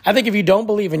UFOs. I think if you don't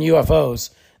believe in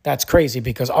UFOs, that's crazy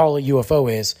because all a UFO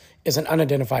is an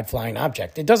unidentified flying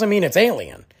object. It doesn't mean it's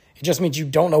alien. It just means you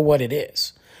don't know what it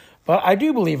is. But I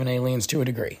do believe in aliens to a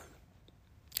degree.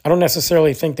 I don't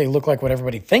necessarily think they look like what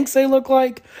everybody thinks they look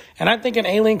like. And I think an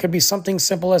alien could be something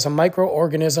simple as a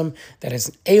microorganism that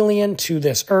is alien to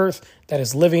this Earth, that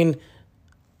is living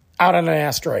out on an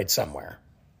asteroid somewhere.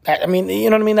 I mean,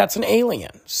 you know what I mean? That's an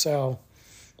alien. So,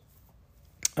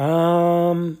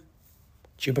 Chupacabra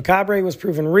was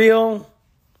proven real.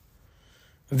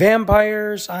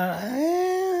 Vampires, I'm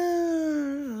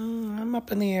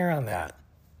up in the air on that.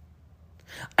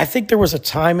 I think there was a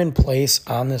time and place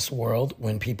on this world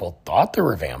when people thought there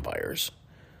were vampires.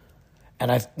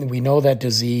 And we know that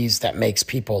disease that makes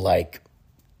people like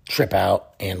trip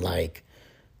out and like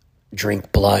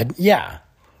drink blood. Yeah.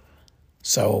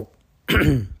 So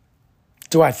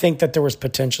do I think that there was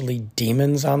potentially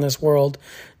demons on this world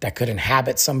that could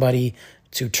inhabit somebody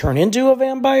to turn into a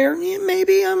vampire? Yeah,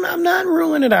 maybe. I'm not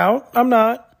ruling it out. I'm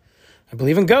not. I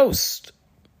believe in ghosts,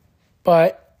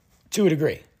 but to a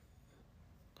degree.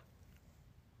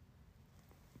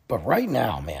 But right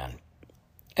now, man,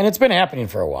 and it's been happening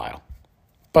for a while,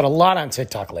 but a lot on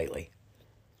TikTok lately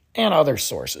and other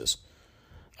sources,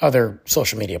 other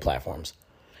social media platforms.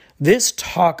 This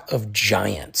talk of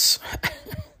giants,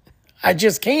 I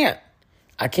just can't.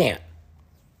 I can't.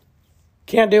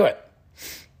 Can't do it.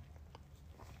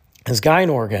 This guy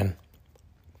in Oregon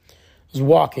was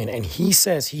walking and he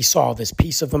says he saw this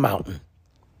piece of the mountain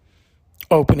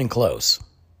open and close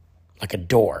like a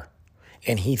door.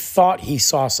 And he thought he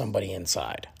saw somebody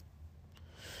inside.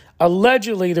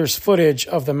 Allegedly, there's footage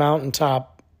of the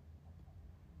mountaintop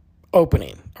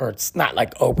opening. Or it's not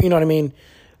like open, you know what I mean?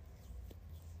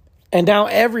 And now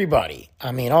everybody,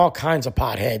 I mean, all kinds of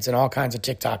potheads and all kinds of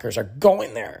TikTokers are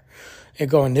going there. They're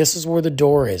going, this is where the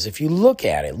door is. If you look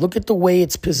at it, look at the way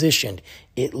it's positioned.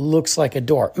 It looks like a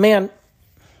door. Man,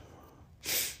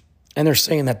 and they're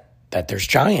saying that there's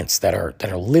giants that are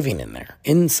living in there,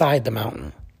 inside the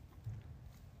mountain.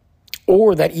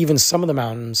 Or that even some of the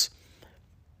mountains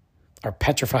are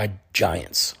petrified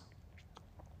giants.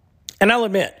 And I'll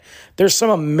admit, there's some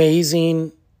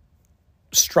amazing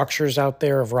structures out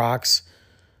there of rocks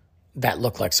that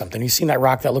look like something. You've seen that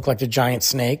rock that looked like the giant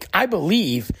snake? I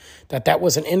believe that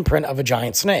was an imprint of a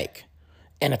giant snake.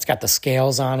 And it's got the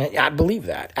scales on it. I believe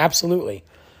that. Absolutely.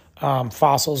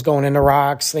 Fossils going into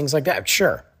rocks, things like that.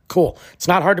 Sure. Cool. It's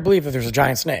not hard to believe that there's a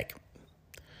giant snake.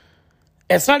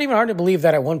 It's not even hard to believe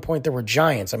that at one point there were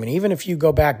giants. I mean, even if you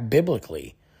go back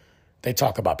biblically, they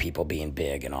talk about people being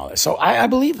big and all that. So I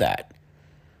believe that.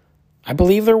 I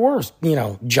believe there were,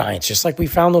 giants, just like we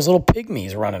found those little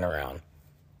pygmies running around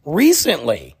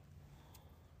recently.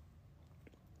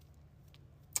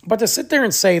 But to sit there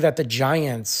and say that the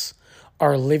giants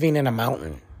are living in a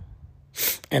mountain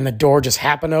and the door just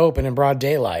happened to open in broad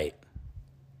daylight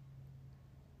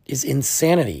is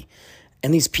insanity.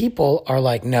 And these people are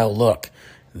like, no, look,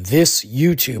 this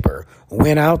YouTuber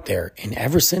went out there and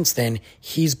ever since then,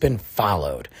 he's been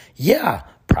followed. Yeah,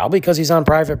 probably because he's on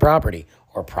private property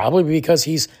or probably because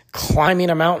he's climbing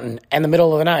a mountain in the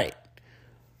middle of the night.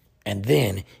 And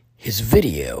then his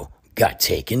video got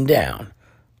taken down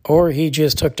or he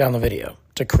just took down the video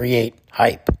to create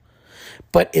hype.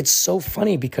 But it's so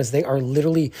funny because they are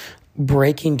literally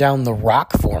breaking down the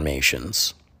rock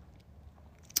formations.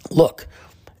 Look,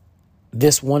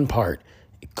 this one part,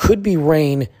 it could be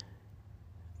rain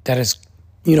that has,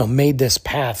 made this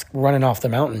path running off the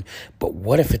mountain. But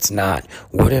what if it's not?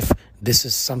 What if this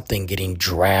is something getting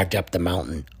dragged up the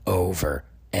mountain over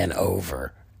and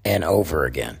over and over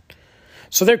again?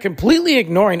 So they're completely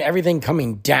ignoring everything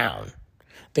coming down.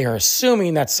 They are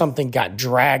assuming that something got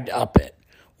dragged up it.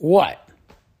 What?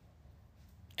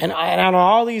 And on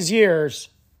all these years,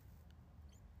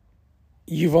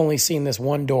 you've only seen this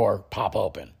one door pop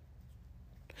open.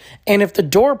 And if the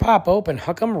door pop open,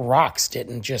 how come rocks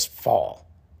didn't just fall?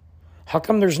 How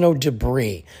come there's no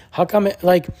debris? How come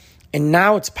and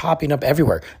now it's popping up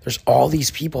everywhere. There's all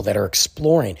these people that are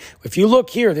exploring. If you look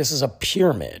here, this is a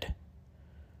pyramid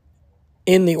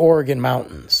in the Oregon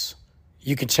mountains.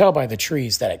 You can tell by the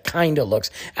trees that it kind of looks,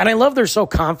 and I love they're so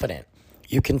confident.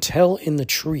 You can tell in the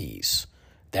trees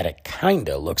that it kind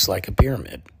of looks like a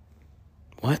pyramid.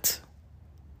 What?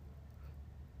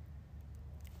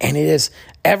 And it is,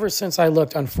 ever since I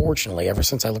looked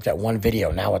at one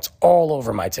video, now it's all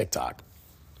over my TikTok.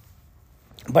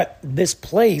 But this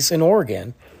place in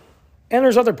Oregon, and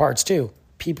there's other parts too,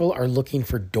 people are looking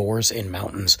for doors in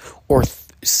mountains or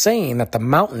saying that the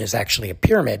mountain is actually a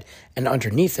pyramid and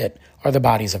underneath it are the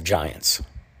bodies of giants.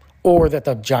 or that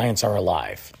the giants are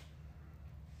alive.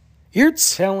 You're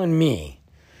telling me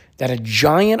that a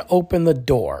giant opened the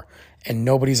door and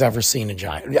nobody's ever seen a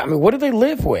giant? I mean, what do they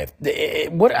live with?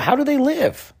 How do they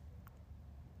live?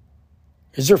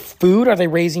 Is there food? Are they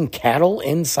raising cattle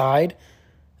inside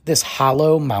this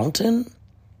hollow mountain?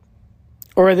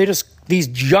 Or are they just these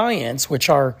giants, which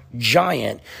are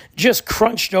giant, just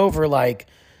crunched over like,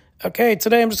 okay,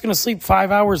 today I'm just going to sleep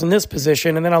 5 hours in this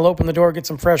position, and then I'll open the door, get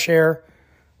some fresh air,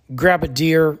 grab a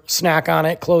deer, snack on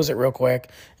it, close it real quick.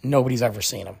 Nobody's ever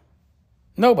seen them.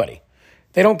 Nobody.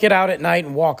 They don't get out at night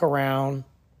and walk around.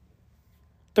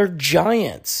 They're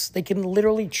giants. They can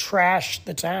literally trash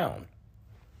the town.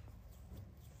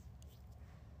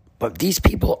 But these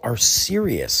people are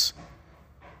serious.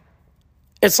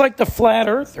 It's like the flat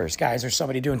earthers, guys. There's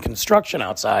somebody doing construction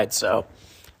outside, so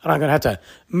I'm not going to have to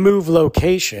move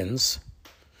locations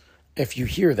if you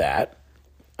hear that.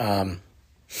 I'm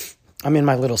in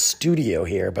my little studio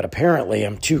here, but apparently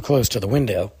I'm too close to the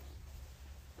window.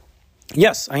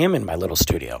 Yes, I am in my little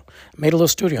studio. I made a little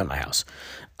studio in my house.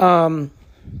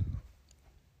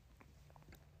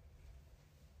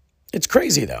 It's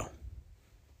crazy, though.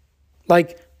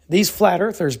 Like, these flat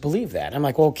earthers believe that. I'm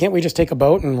like, well, can't we just take a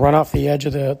boat and run off the edge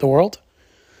of the world?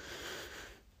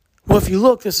 Well, if you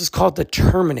look, this is called the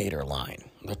Terminator line.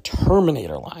 The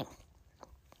Terminator line.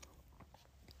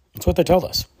 That's what they told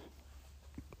us.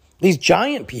 These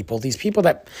giant people, these people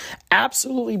that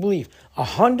absolutely believe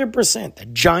 100%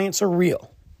 that giants are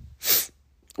real,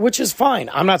 which is fine.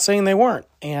 I'm not saying they weren't.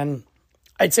 And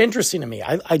it's interesting to me.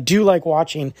 I do like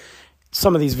watching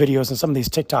some of these videos and some of these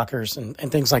TikTokers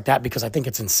and things like that because I think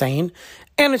it's insane.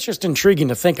 And it's just intriguing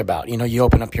to think about. You know, you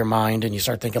open up your mind and you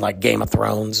start thinking like Game of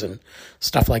Thrones and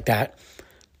stuff like that.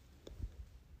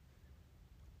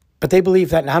 But they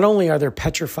believe that not only are there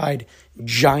petrified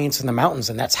giants in the mountains,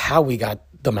 and that's how we got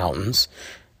the mountains,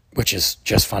 which is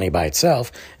just funny by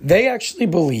itself, they actually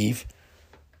believe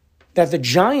that the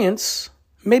giants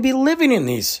may be living in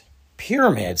these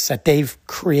pyramids that they've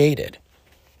created.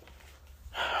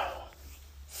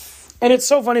 And it's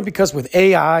so funny because with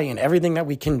AI and everything that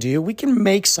we can do, we can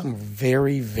make some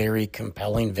very, very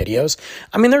compelling videos.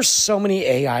 I mean, there's so many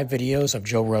AI videos of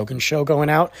Joe Rogan's show going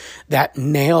out that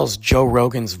nails Joe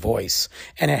Rogan's voice.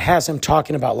 And it has him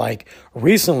talking about, like,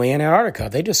 recently in Antarctica,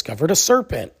 they discovered a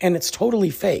serpent. And it's totally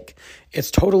fake.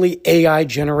 It's totally AI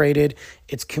generated.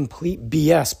 It's complete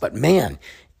BS. But man,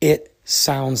 it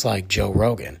sounds like Joe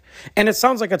Rogan. And it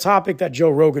sounds like a topic that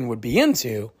Joe Rogan would be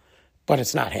into, but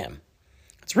it's not him.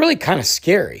 It's really kind of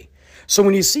scary. So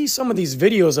when you see some of these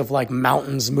videos of like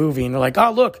mountains moving, they're like,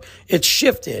 oh, look, it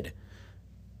shifted.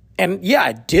 And yeah,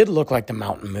 it did look like the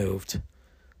mountain moved.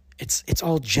 It's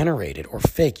all generated or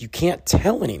fake. You can't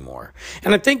tell anymore.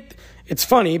 And I think it's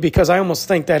funny because I almost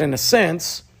think that in a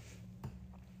sense,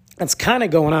 that's kind of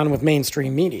going on with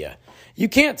mainstream media. You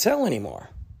can't tell anymore.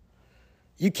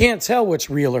 You can't tell what's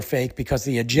real or fake because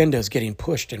the agenda is getting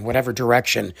pushed in whatever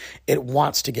direction it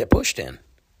wants to get pushed in.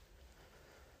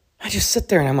 I just sit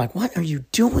there and I'm like, what are you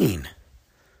doing?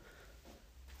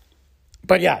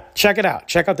 But yeah, check it out.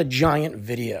 Check out the giant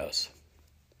videos.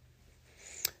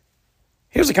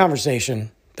 Here's a conversation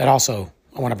that also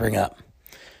I want to bring up.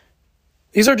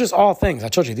 These are just all things. I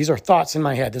told you, these are thoughts in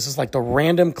my head. This is like the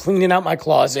random cleaning out my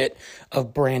closet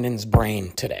of Brandon's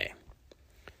brain today.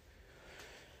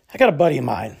 I got a buddy of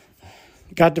mine,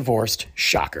 got divorced,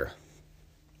 shocker,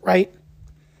 right?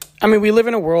 I mean, we live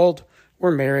in a world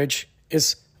where marriage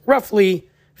is roughly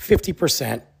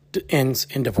 50% ends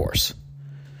in divorce.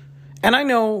 And I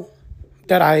know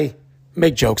that I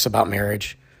make jokes about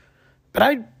marriage, but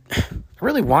I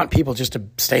really want people just to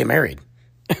stay married.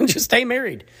 Just stay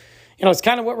married. You know, it's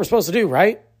kind of what we're supposed to do,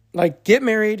 right? Like, get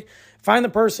married, find the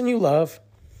person you love,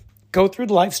 go through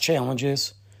life's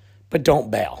challenges, but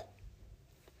don't bail.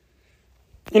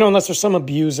 You know, unless there's some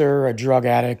abuser, a drug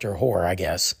addict, or whore, I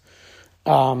guess.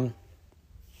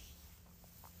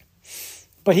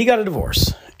 But he got a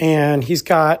divorce, and he's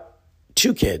got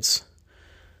 2 kids.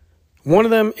 One of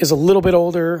them is a little bit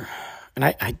older, and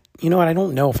I you know what, I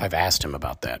don't know if I've asked him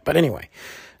about that. But anyway,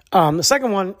 the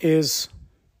second one is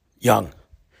young.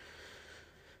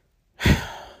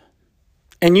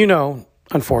 And you know,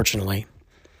 unfortunately,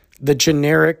 the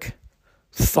generic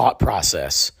thought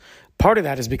process, part of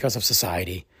that is because of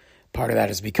society. Part of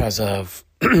that is because of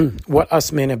what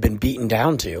us men have been beaten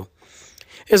down to,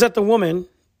 is that the woman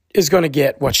is going to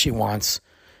get what she wants,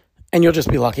 and you'll just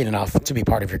be lucky enough to be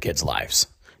part of your kids' lives.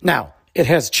 Now, it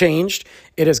has changed.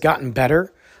 It has gotten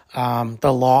better.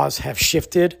 The laws have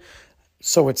shifted,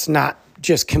 so it's not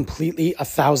just completely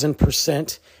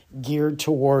 1,000% geared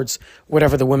towards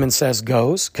whatever the woman says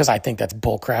goes, because I think that's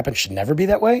bull crap and should never be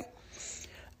that way.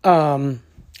 I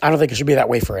don't think it should be that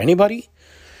way for anybody,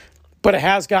 but it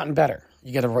has gotten better.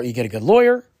 You get a good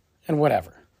lawyer and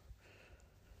whatever.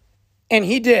 And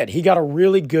he did. He got a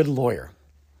really good lawyer.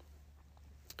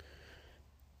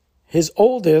 His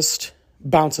oldest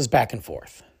bounces back and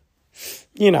forth.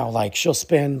 Like she'll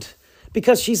spend,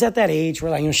 because she's at that age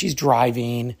where she's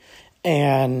driving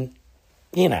and,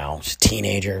 she's a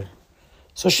teenager.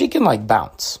 So she can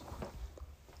bounce.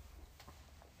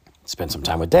 Spend some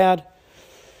time with dad.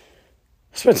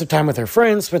 Spend some time with her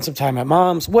friends. Spend some time at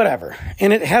mom's, whatever.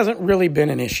 And it hasn't really been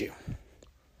an issue.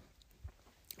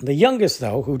 The youngest,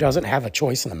 though, who doesn't have a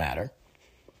choice in the matter,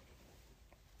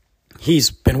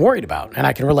 he's been worried about, and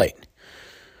I can relate.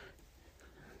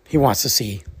 He wants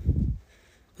to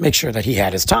make sure that he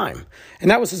had his time. And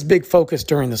that was his big focus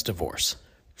during this divorce.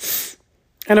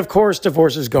 And of course,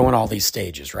 divorces go in all these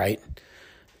stages, right?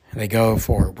 And they go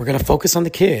we're going to focus on the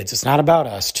kids. It's not about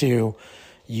us, to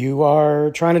you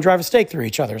are trying to drive a stake through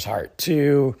each other's heart,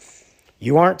 to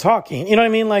you aren't talking. You know what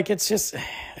I mean? It's just,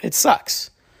 it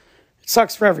sucks. It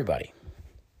sucks for everybody.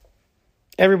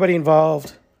 Everybody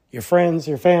involved, your friends,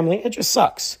 your family, it just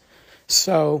sucks.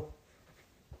 So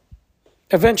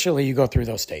eventually you go through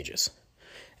those stages.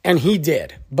 And he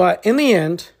did. But in the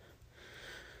end,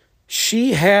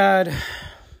 she had,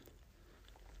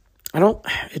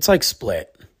 it's like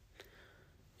split.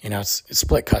 It's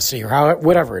split custody or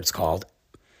whatever it's called.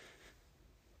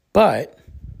 But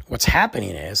what's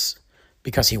happening is,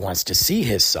 because he wants to see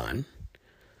his son,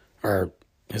 or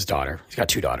his daughter, he's got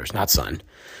 2 daughters, not son.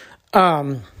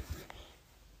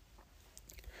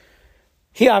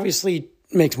 He obviously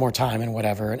makes more time and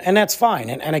whatever, and that's fine.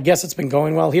 And I guess it's been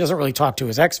going well. He doesn't really talk to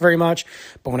his ex very much,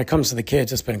 but when it comes to the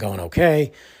kids, it's been going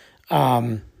okay.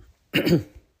 But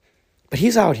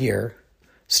he's out here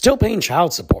still paying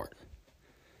child support.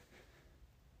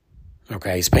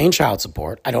 Okay, he's paying child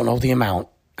support. I don't know the amount.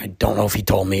 I don't know if he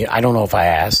told me. I don't know if I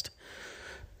asked.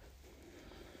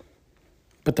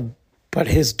 But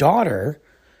his daughter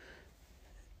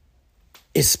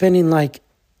is spending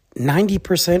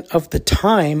 90% of the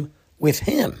time with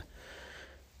him.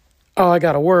 Oh, I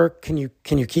got to work. Can you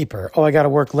keep her? Oh, I got to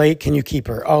work late. Can you keep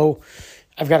her? Oh,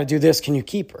 I've got to do this. Can you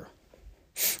keep her?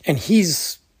 And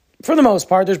he's, for the most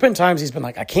part, there's been times he's been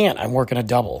like, I can't. I'm working a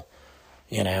double,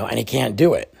 and he can't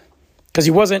do it. Because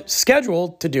he wasn't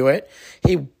scheduled to do it.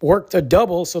 He worked a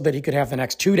double so that he could have the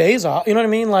next 2 days off. You know what I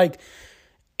mean?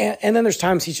 And then there's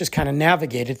times he's just kind of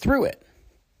navigated through it.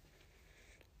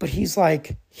 But he's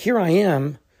like, here I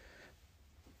am.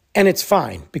 And it's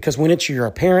fine, because when you're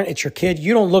a parent, it's your kid,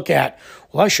 you don't look at,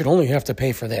 well, I should only have to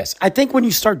pay for this. I think when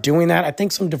you start doing that, I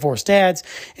think some divorced dads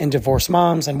and divorced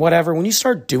moms and whatever, when you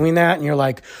start doing that and you're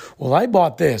like, well, I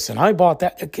bought this and I bought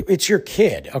that, it's your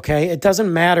kid, okay? It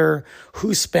doesn't matter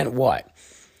who spent what.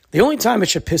 The only time it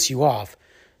should piss you off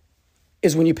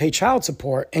is when you pay child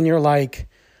support and you're like,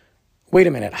 wait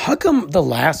a minute, how come the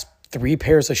last 3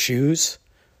 pairs of shoes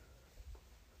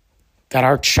that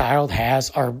our child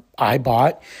has I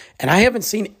bought, and I haven't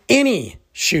seen any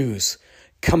shoes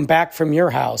come back from your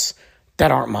house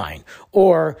that aren't mine?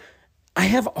 Or I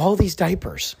have all these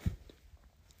diapers.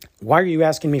 Why are you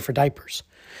asking me for diapers?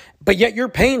 But yet you're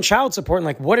paying child support,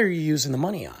 and what are you using the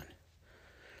money on?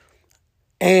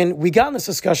 And we got in this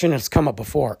discussion, and it's come up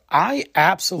before. I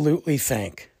absolutely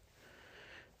think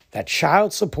that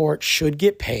child support should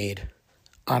get paid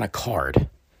on a card.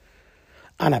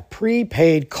 On a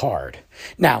prepaid card.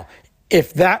 Now,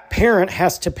 if that parent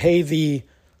has to pay the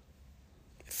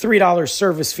 $3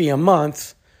 service fee a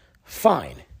month,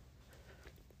 fine.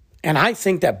 And I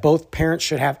think that both parents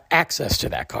should have access to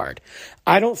that card.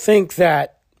 I don't think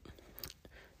that,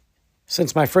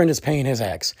 since my friend is paying his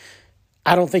ex,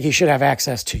 I don't think he should have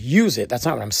access to use it. That's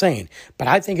not what I'm saying. But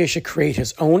I think he should create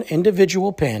his own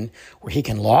individual PIN where he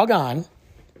can log on,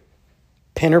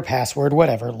 PIN or password,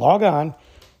 whatever, log on,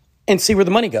 and see where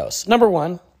the money goes. Number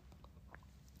one,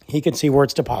 he can see where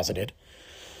it's deposited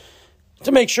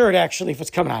to make sure if it's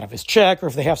coming out of his check or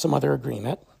if they have some other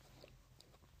agreement.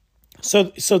 So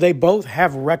they both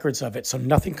have records of it, so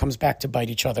nothing comes back to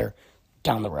bite each other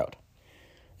down the road.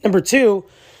 Number two,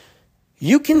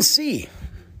 you can see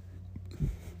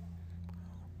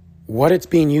what it's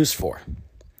being used for,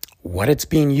 what it's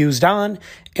being used on,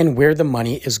 and where the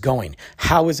money is going.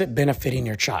 How is it benefiting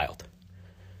your child?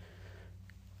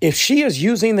 If she is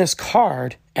using this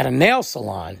card at a nail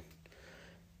salon,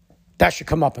 that should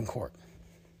come up in court.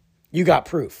 You got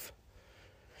proof.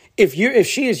 If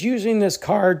she is using this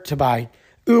card to buy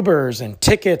Ubers and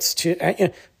tickets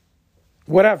to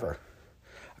whatever,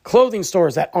 clothing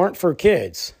stores that aren't for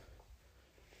kids,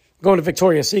 going to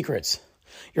Victoria's Secrets.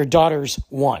 Your daughter's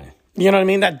one. You know what I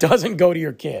mean? That doesn't go to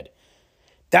your kid.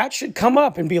 That should come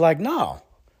up and be like, no.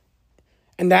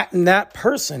 And that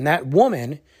person, that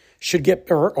woman should get,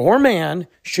 or man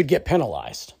should get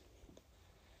penalized.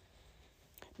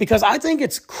 Because I think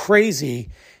it's crazy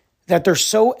that they're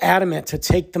so adamant to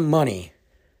take the money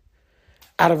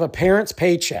out of a parent's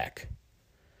paycheck,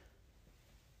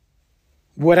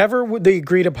 whatever the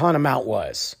agreed upon amount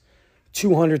was,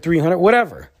 200, 300,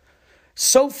 whatever.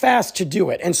 So fast to do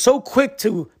it and so quick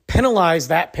to penalize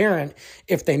that parent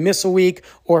if they miss a week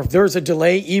or if there's a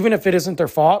delay, even if it isn't their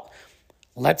fault.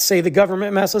 Let's say the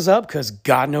government messes up, because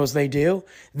God knows they do.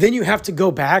 Then you have to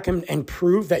go back and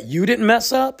prove that you didn't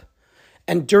mess up.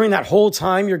 And during that whole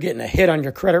time, you're getting a hit on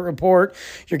your credit report.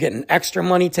 You're getting extra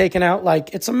money taken out.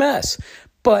 Like, it's a mess.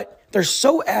 But they're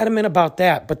so adamant about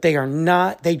that, but they are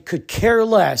not, they could care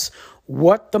less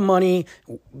what the money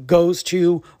goes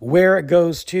to, where it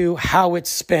goes to, how it's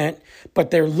spent,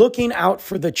 but they're looking out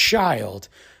for the child.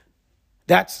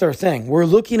 That's their thing. We're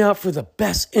looking out for the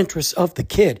best interests of the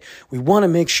kid. We want to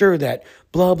make sure that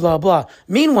blah, blah, blah.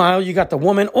 Meanwhile, you got the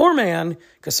woman or man,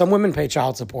 because some women pay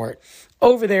child support,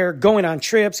 over there going on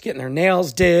trips, getting their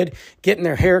nails did, getting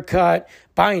their hair cut,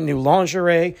 buying new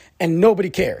lingerie, and nobody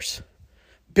cares.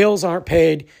 Bills aren't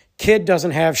paid. Kid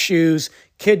doesn't have shoes.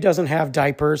 Kid doesn't have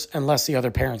diapers unless the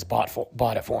other parents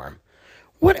bought it for him.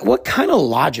 What kind of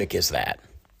logic is that?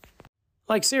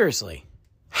 Like, seriously,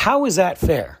 how is that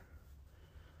fair?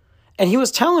 And he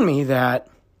was telling me that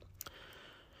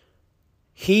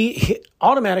he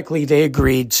automatically, they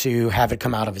agreed to have it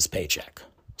come out of his paycheck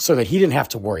so that he didn't have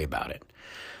to worry about it.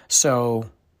 So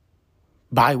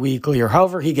bi-weekly or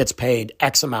however he gets paid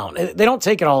X amount. They don't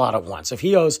take it all out at once. If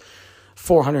he owes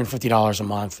 $450 a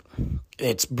month,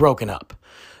 it's broken up.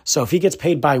 So if he gets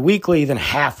paid bi-weekly, then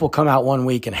half will come out one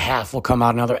week and half will come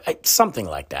out another, something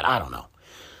like that. I don't know.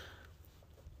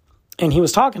 And he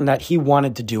was talking that he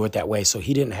wanted to do it that way so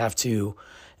he didn't have to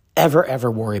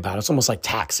ever worry about it. It's almost like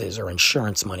taxes or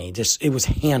insurance money. Just, it was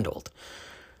handled.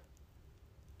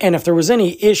 And if there was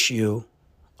any issue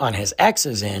on his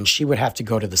ex's end, she would have to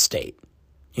go to the state,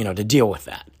 to deal with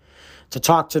that. To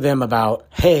talk to them about,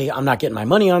 hey, I'm not getting my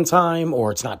money on time,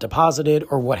 or it's not deposited,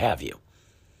 or what have you.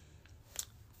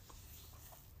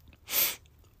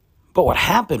 But what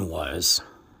happened was,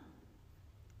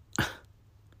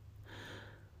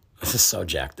 this is so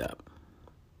jacked up.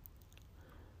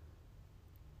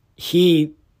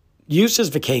 He used his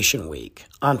vacation week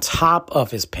on top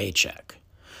of his paycheck.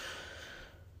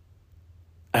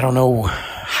 I don't know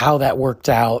how that worked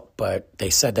out, but they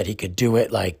said that he could do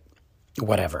it like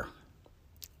whatever.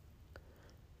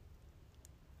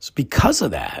 So because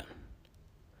of that,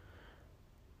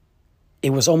 it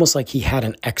was almost like he had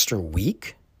an extra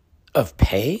week of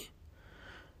pay.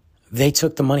 They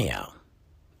took the money out.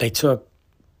 They took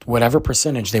whatever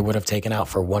percentage they would have taken out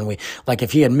for 1 week. Like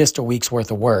if he had missed a week's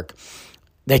worth of work,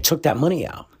 they took that money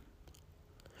out.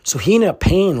 So he ended up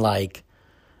paying like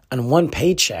on one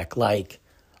paycheck, like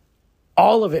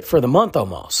all of it for the month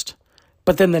almost.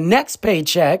 But then the next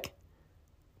paycheck,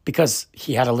 because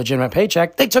he had a legitimate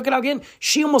paycheck, they took it out again.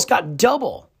 She almost got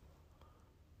double.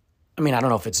 I mean, I don't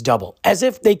know if it's double. As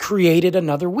if they created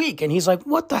another week. And he's like,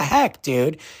 what the heck,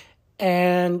 dude?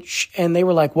 And they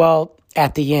were like, well,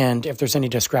 at the end, if there's any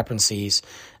discrepancies,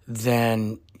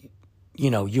 then,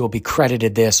 you'll be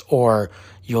credited this or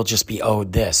you'll just be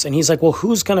owed this. And he's like, well,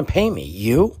 who's going to pay me?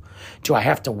 You? Do I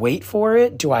have to wait for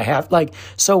it? Do I have,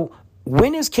 so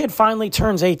when his kid finally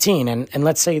turns 18, and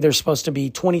let's say there's supposed to be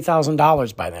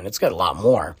 $20,000 by then, it's got a lot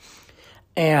more,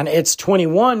 and it's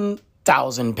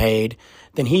 $21,000 paid,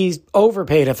 then he's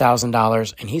overpaid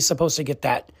 $1,000, and he's supposed to get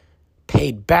that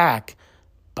paid back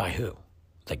by who?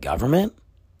 The government?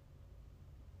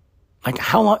 Like,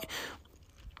 how long?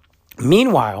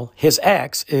 Meanwhile, his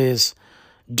ex is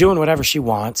doing whatever she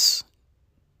wants,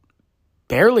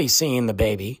 barely seeing the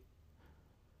baby,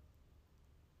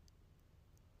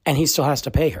 and he still has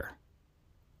to pay her.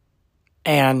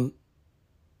 And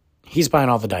he's buying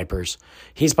all the diapers.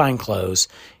 He's buying clothes.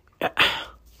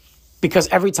 Because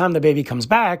every time the baby comes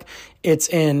back, it's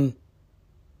in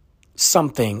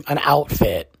something, an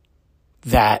outfit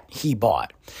that he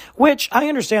bought. Which I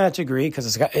understand that to a degree, because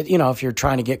it's got, if you're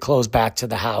trying to get clothes back to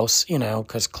the house,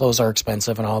 because clothes are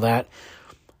expensive and all that.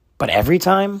 But every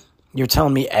time, you're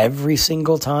telling me every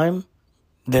single time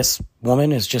this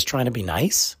woman is just trying to be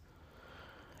nice?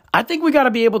 I think we got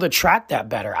to be able to track that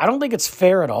better. I don't think it's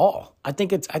fair at all. I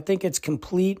think it's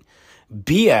complete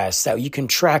BS that you can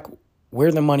track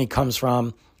where the money comes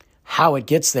from, how it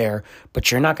gets there,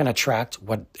 but you're not going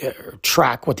to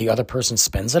track what the other person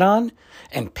spends it on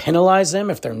and penalize them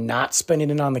if they're not spending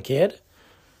it on the kid.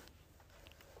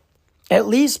 At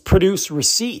least produce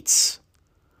receipts.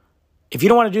 If you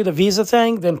don't want to do the Visa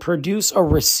thing, then produce a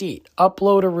receipt.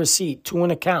 Upload a receipt to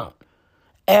an account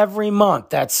every month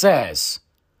that says,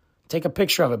 take a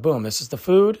picture of it. Boom, this is the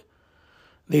food.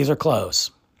 These are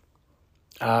clothes.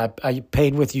 I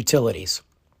paid with utilities.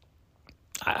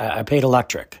 I paid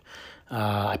electric.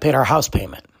 I paid our house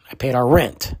payment. I paid our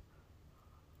rent.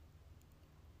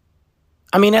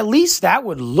 I mean, at least that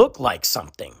would look like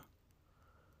something.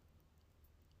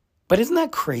 But isn't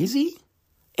that crazy?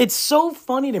 It's so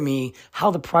funny to me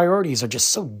how the priorities are just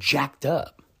so jacked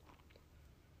up.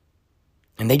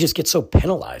 And they just get so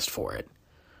penalized for it.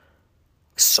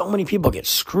 So many people get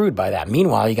screwed by that.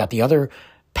 Meanwhile, you got the other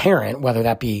parent, whether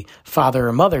that be father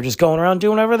or mother, just going around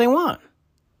doing whatever they want.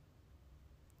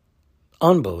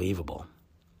 Unbelievable.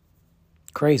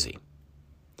 Crazy.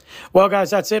 Well, guys,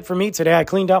 that's it for me today. I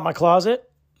cleaned out my closet.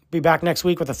 Be back next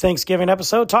week with a Thanksgiving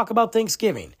episode. Talk about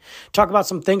Thanksgiving. Talk about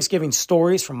some Thanksgiving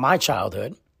stories from my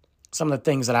childhood. Some of the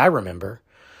things that I remember.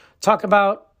 Talk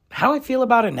about how I feel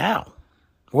about it now.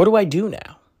 What do I do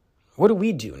now? What do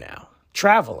we do now?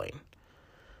 Traveling.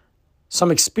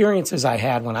 Some experiences I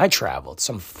had when I traveled.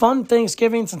 Some fun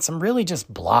Thanksgivings and some really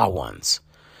just blah ones.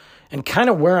 And kind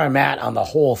of where I'm at on the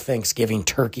whole Thanksgiving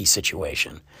turkey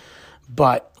situation.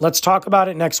 But let's talk about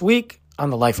it next week on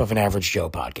the Life of an Average Joe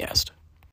podcast.